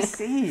 Oh, I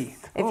see.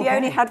 If you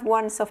only had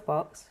one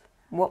softbox,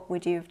 what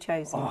would you have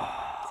chosen?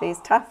 See,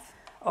 it's tough.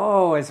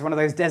 Oh, it's one of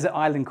those desert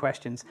island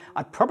questions.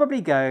 I'd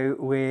probably go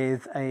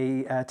with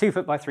a 2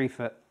 foot by 3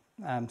 foot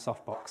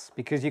softbox,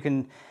 because you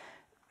can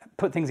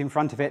put things in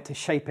front of it to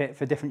shape it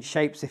for different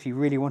shapes. If you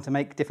really want to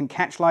make different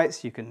catch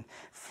lights, you can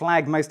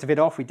flag most of it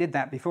off. We did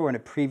that before in a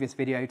previous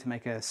video to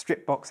make a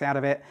strip box out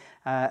of it.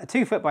 A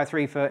 2 foot by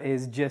 3 foot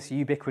is just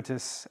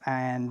ubiquitous,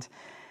 and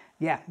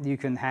yeah, you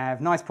can have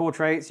nice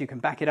portraits, you can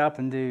back it up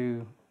and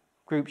do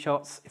group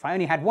shots. If I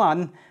only had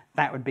one,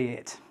 that would be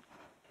it.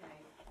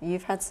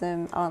 You've had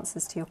some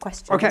answers to your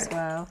question as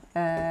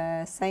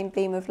well. Same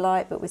beam of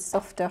light, but with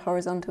softer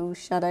horizontal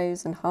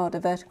shadows and harder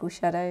vertical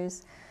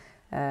shadows.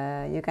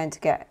 You're going to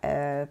get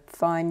a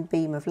fine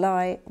beam of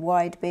light,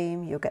 wide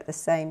beam, you'll get the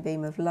same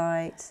beam of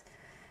light.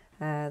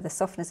 The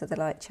softness of the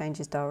light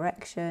changes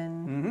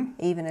direction,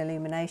 even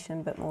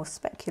illumination, but more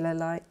specular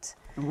light.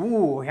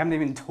 Ooh, we haven't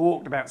even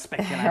talked about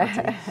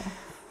specularity.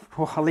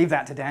 Oh, I'll leave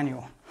that to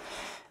Daniel.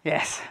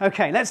 Yes,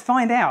 okay, let's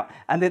find out.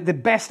 And the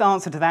best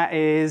answer to that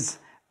is,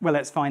 well,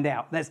 let's find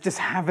out. Let's just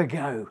have a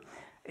go.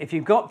 If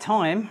you've got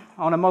time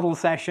on a model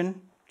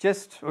session,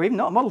 or even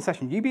not a model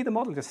session, you be the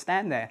model, just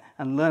stand there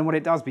and learn what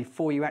it does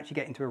before you actually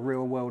get into a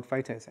real world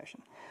photo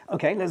session.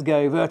 Okay, let's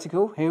go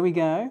vertical, here we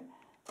go.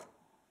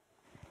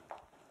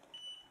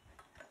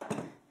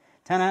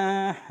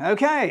 Ta-da!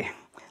 Okay,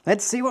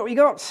 let's see what we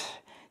got.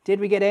 Did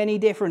we get any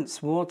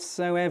difference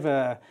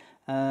whatsoever?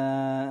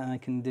 I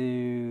can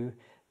do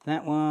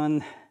that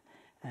one,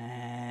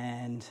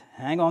 and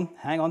hang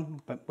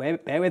on, but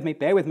bear with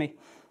me.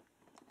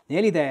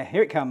 Nearly there,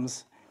 here it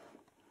comes.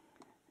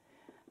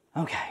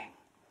 Okay.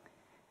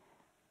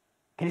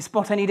 Can you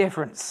spot any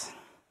difference?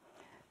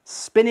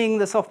 Spinning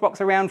the softbox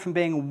around from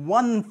being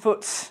 1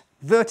 foot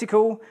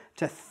vertical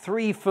to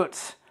 3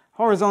 foot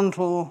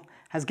horizontal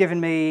has given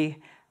me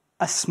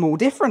a small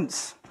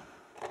difference.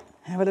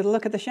 Have a little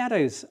look at the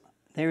shadows.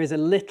 There is a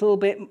little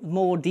bit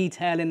more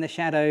detail in the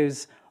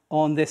shadows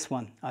on this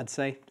one, I'd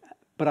say,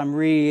 but I'm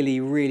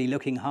really, really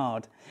looking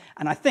hard.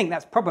 And I think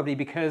that's probably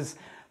because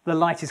the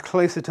light is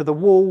closer to the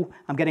wall.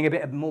 I'm getting a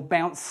bit of more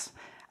bounce.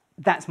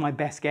 That's my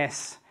best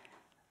guess.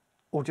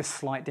 Or just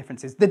slight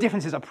differences. The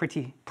differences are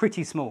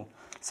pretty small.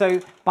 So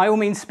by all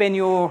means spin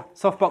your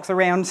softbox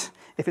around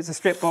if it's a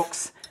strip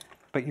box,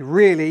 but you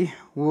really,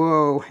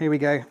 whoa, here we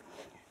go.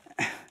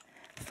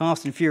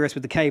 Fast and furious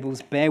with the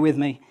cables, bear with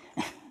me.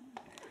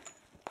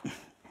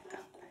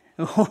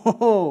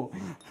 Oh.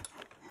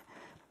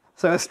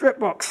 So a strip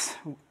box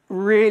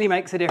really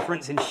makes a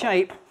difference in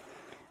shape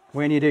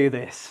when you do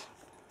this.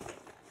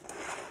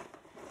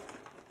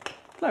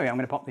 Chloe, I'm going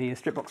to pop the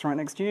strip box right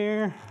next to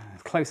you,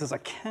 as close as I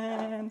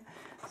can.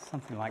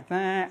 Something like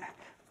that.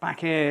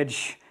 Back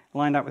edge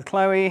lined up with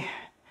Chloe.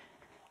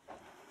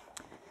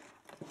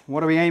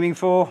 What are we aiming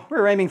for?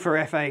 We're aiming for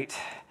F8.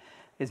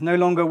 It's no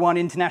longer one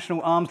international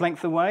arm's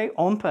length away,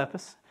 on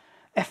purpose.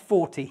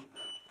 F40.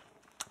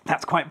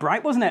 That's quite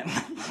bright, wasn't it?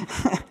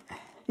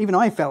 Even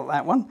I felt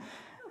that one.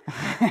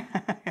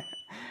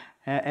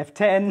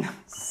 F10.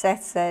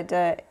 Seth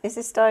said, is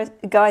this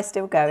guy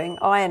still going?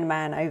 Iron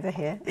Man over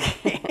here.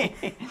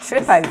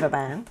 Trip over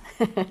man.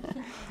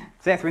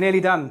 Seth, we're nearly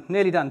done,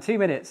 2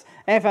 minutes.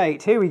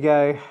 F8, here we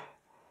go.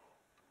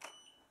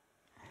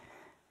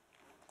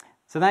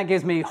 So that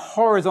gives me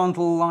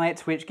horizontal light,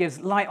 which gives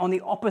light on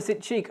the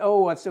opposite cheek.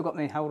 Oh, I've still got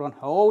me,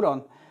 hold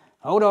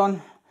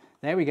on.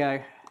 There we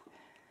go.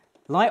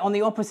 Light on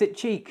the opposite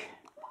cheek.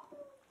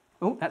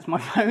 Oh, that's my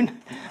phone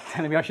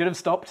telling me I should have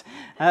stopped.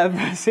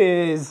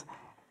 Versus,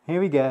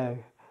 here we go.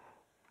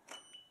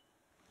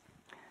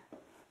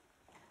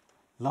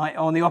 Light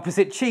on the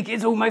opposite cheek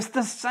is almost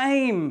the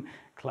same.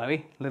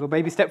 Chloe, little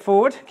baby step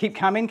forward. Keep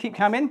coming.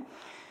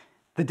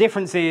 The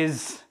difference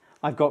is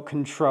I've got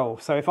control.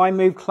 So if I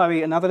move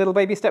Chloe another little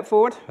baby step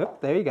forward, oh,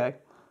 there you go.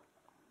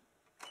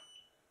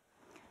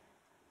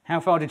 How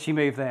far did she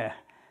move there?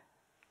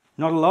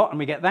 Not a lot, and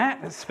we get that.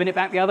 Let's spin it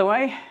back the other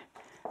way,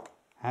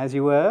 as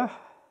you were.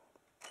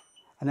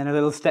 And then a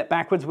little step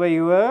backwards where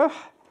you were.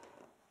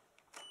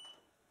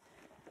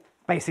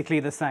 Basically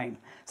the same.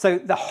 So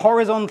the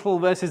horizontal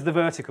versus the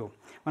vertical.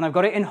 When I've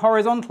got it in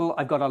horizontal,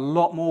 I've got a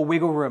lot more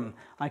wiggle room.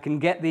 I can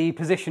get the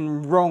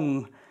position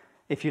wrong,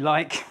 if you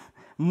like,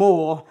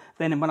 more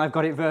than when I've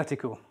got it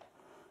vertical.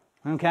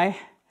 Okay?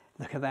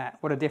 Look at that.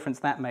 What a difference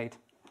that made.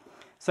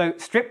 So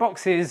strip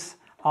boxes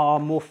are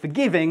more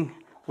forgiving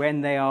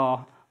when they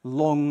are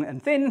long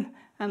and thin,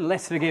 and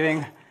less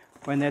forgiving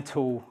when they're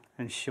tall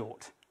and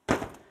short.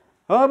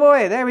 Oh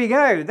boy, there we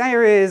go.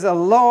 There is a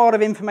lot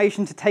of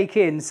information to take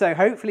in. So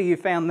hopefully you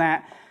found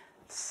that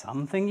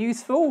something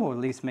useful, or at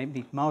least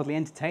maybe mildly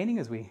entertaining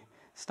as we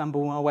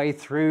stumble our way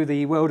through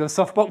the world of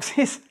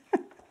softboxes.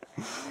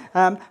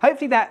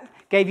 Hopefully that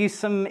gave you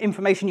some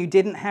information you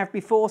didn't have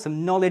before,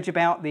 some knowledge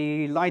about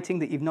the lighting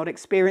that you've not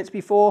experienced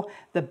before.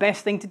 The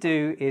best thing to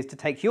do is to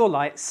take your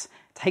lights,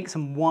 take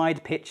some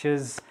wide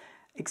pictures,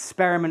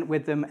 experiment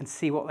with them and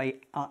see what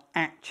they are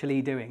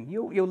actually doing.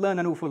 You'll learn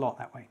an awful lot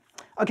that way.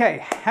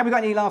 Okay, have we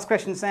got any last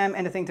questions, Sam?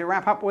 Anything to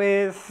wrap up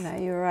with? No,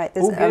 you're right.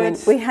 All good? I mean,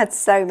 we had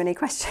so many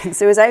questions.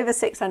 There was over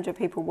 600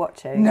 people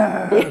watching.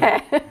 No.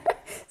 Yeah.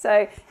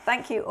 So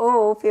thank you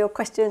all for your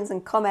questions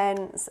and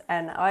comments.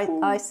 And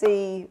I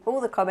see all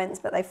the comments,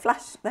 but they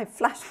flash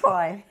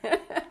by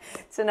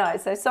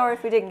tonight. So sorry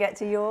if we didn't get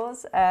to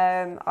yours.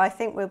 I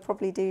think we'll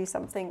probably do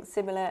something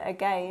similar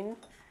again.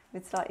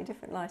 With slightly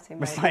different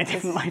lighting. With slightly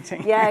different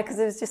lighting. Yeah, because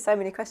there was just so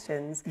many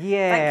questions.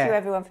 Yeah. Thank you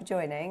everyone for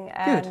joining.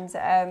 Good.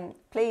 And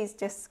please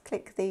just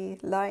click the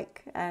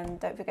like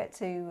and don't forget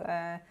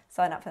to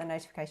sign up for the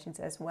notifications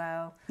as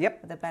well.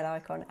 Yep. With the bell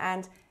icon.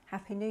 And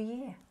Happy New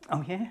Year.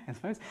 Oh yeah, I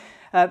suppose.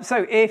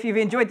 So if you've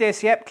enjoyed this,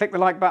 click the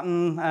like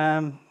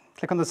button.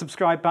 Click on the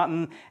subscribe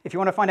button. If you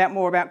want to find out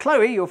more about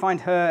Chloe, you'll find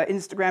her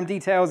Instagram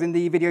details in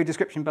the video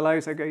description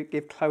below, so go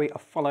give Chloe a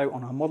follow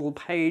on our model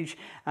page.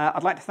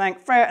 I'd like to thank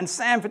Freya and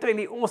Sam for doing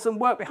the awesome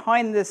work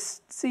behind the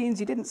scenes.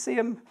 You didn't see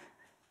them,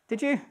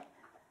 did you?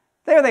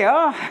 There they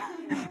are.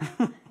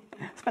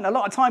 Spent a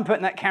lot of time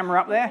putting that camera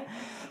up there.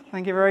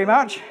 Thank you very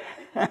much.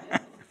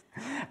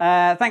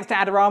 Thanks to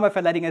Adorama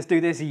for letting us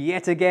do this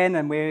yet again,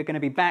 and we're going to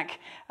be back.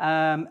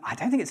 I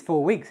don't think it's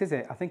 4 weeks, is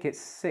it? I think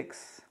it's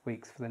 6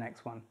 weeks for the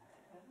next one.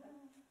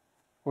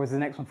 Or is the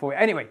next one for you?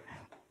 Anyway,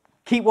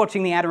 keep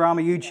watching the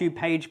Adorama YouTube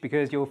page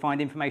because you'll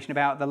find information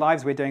about the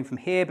lives we're doing from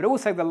here, but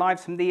also the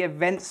lives from the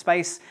event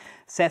space.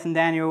 Seth and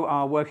Daniel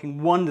are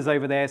working wonders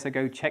over there, so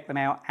go check them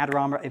out.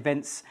 Adorama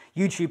Events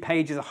YouTube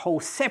page is a whole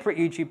separate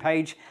YouTube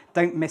page.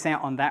 Don't miss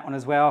out on that one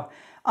as well.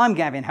 I'm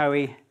Gavin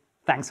Hoey.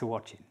 Thanks for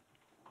watching.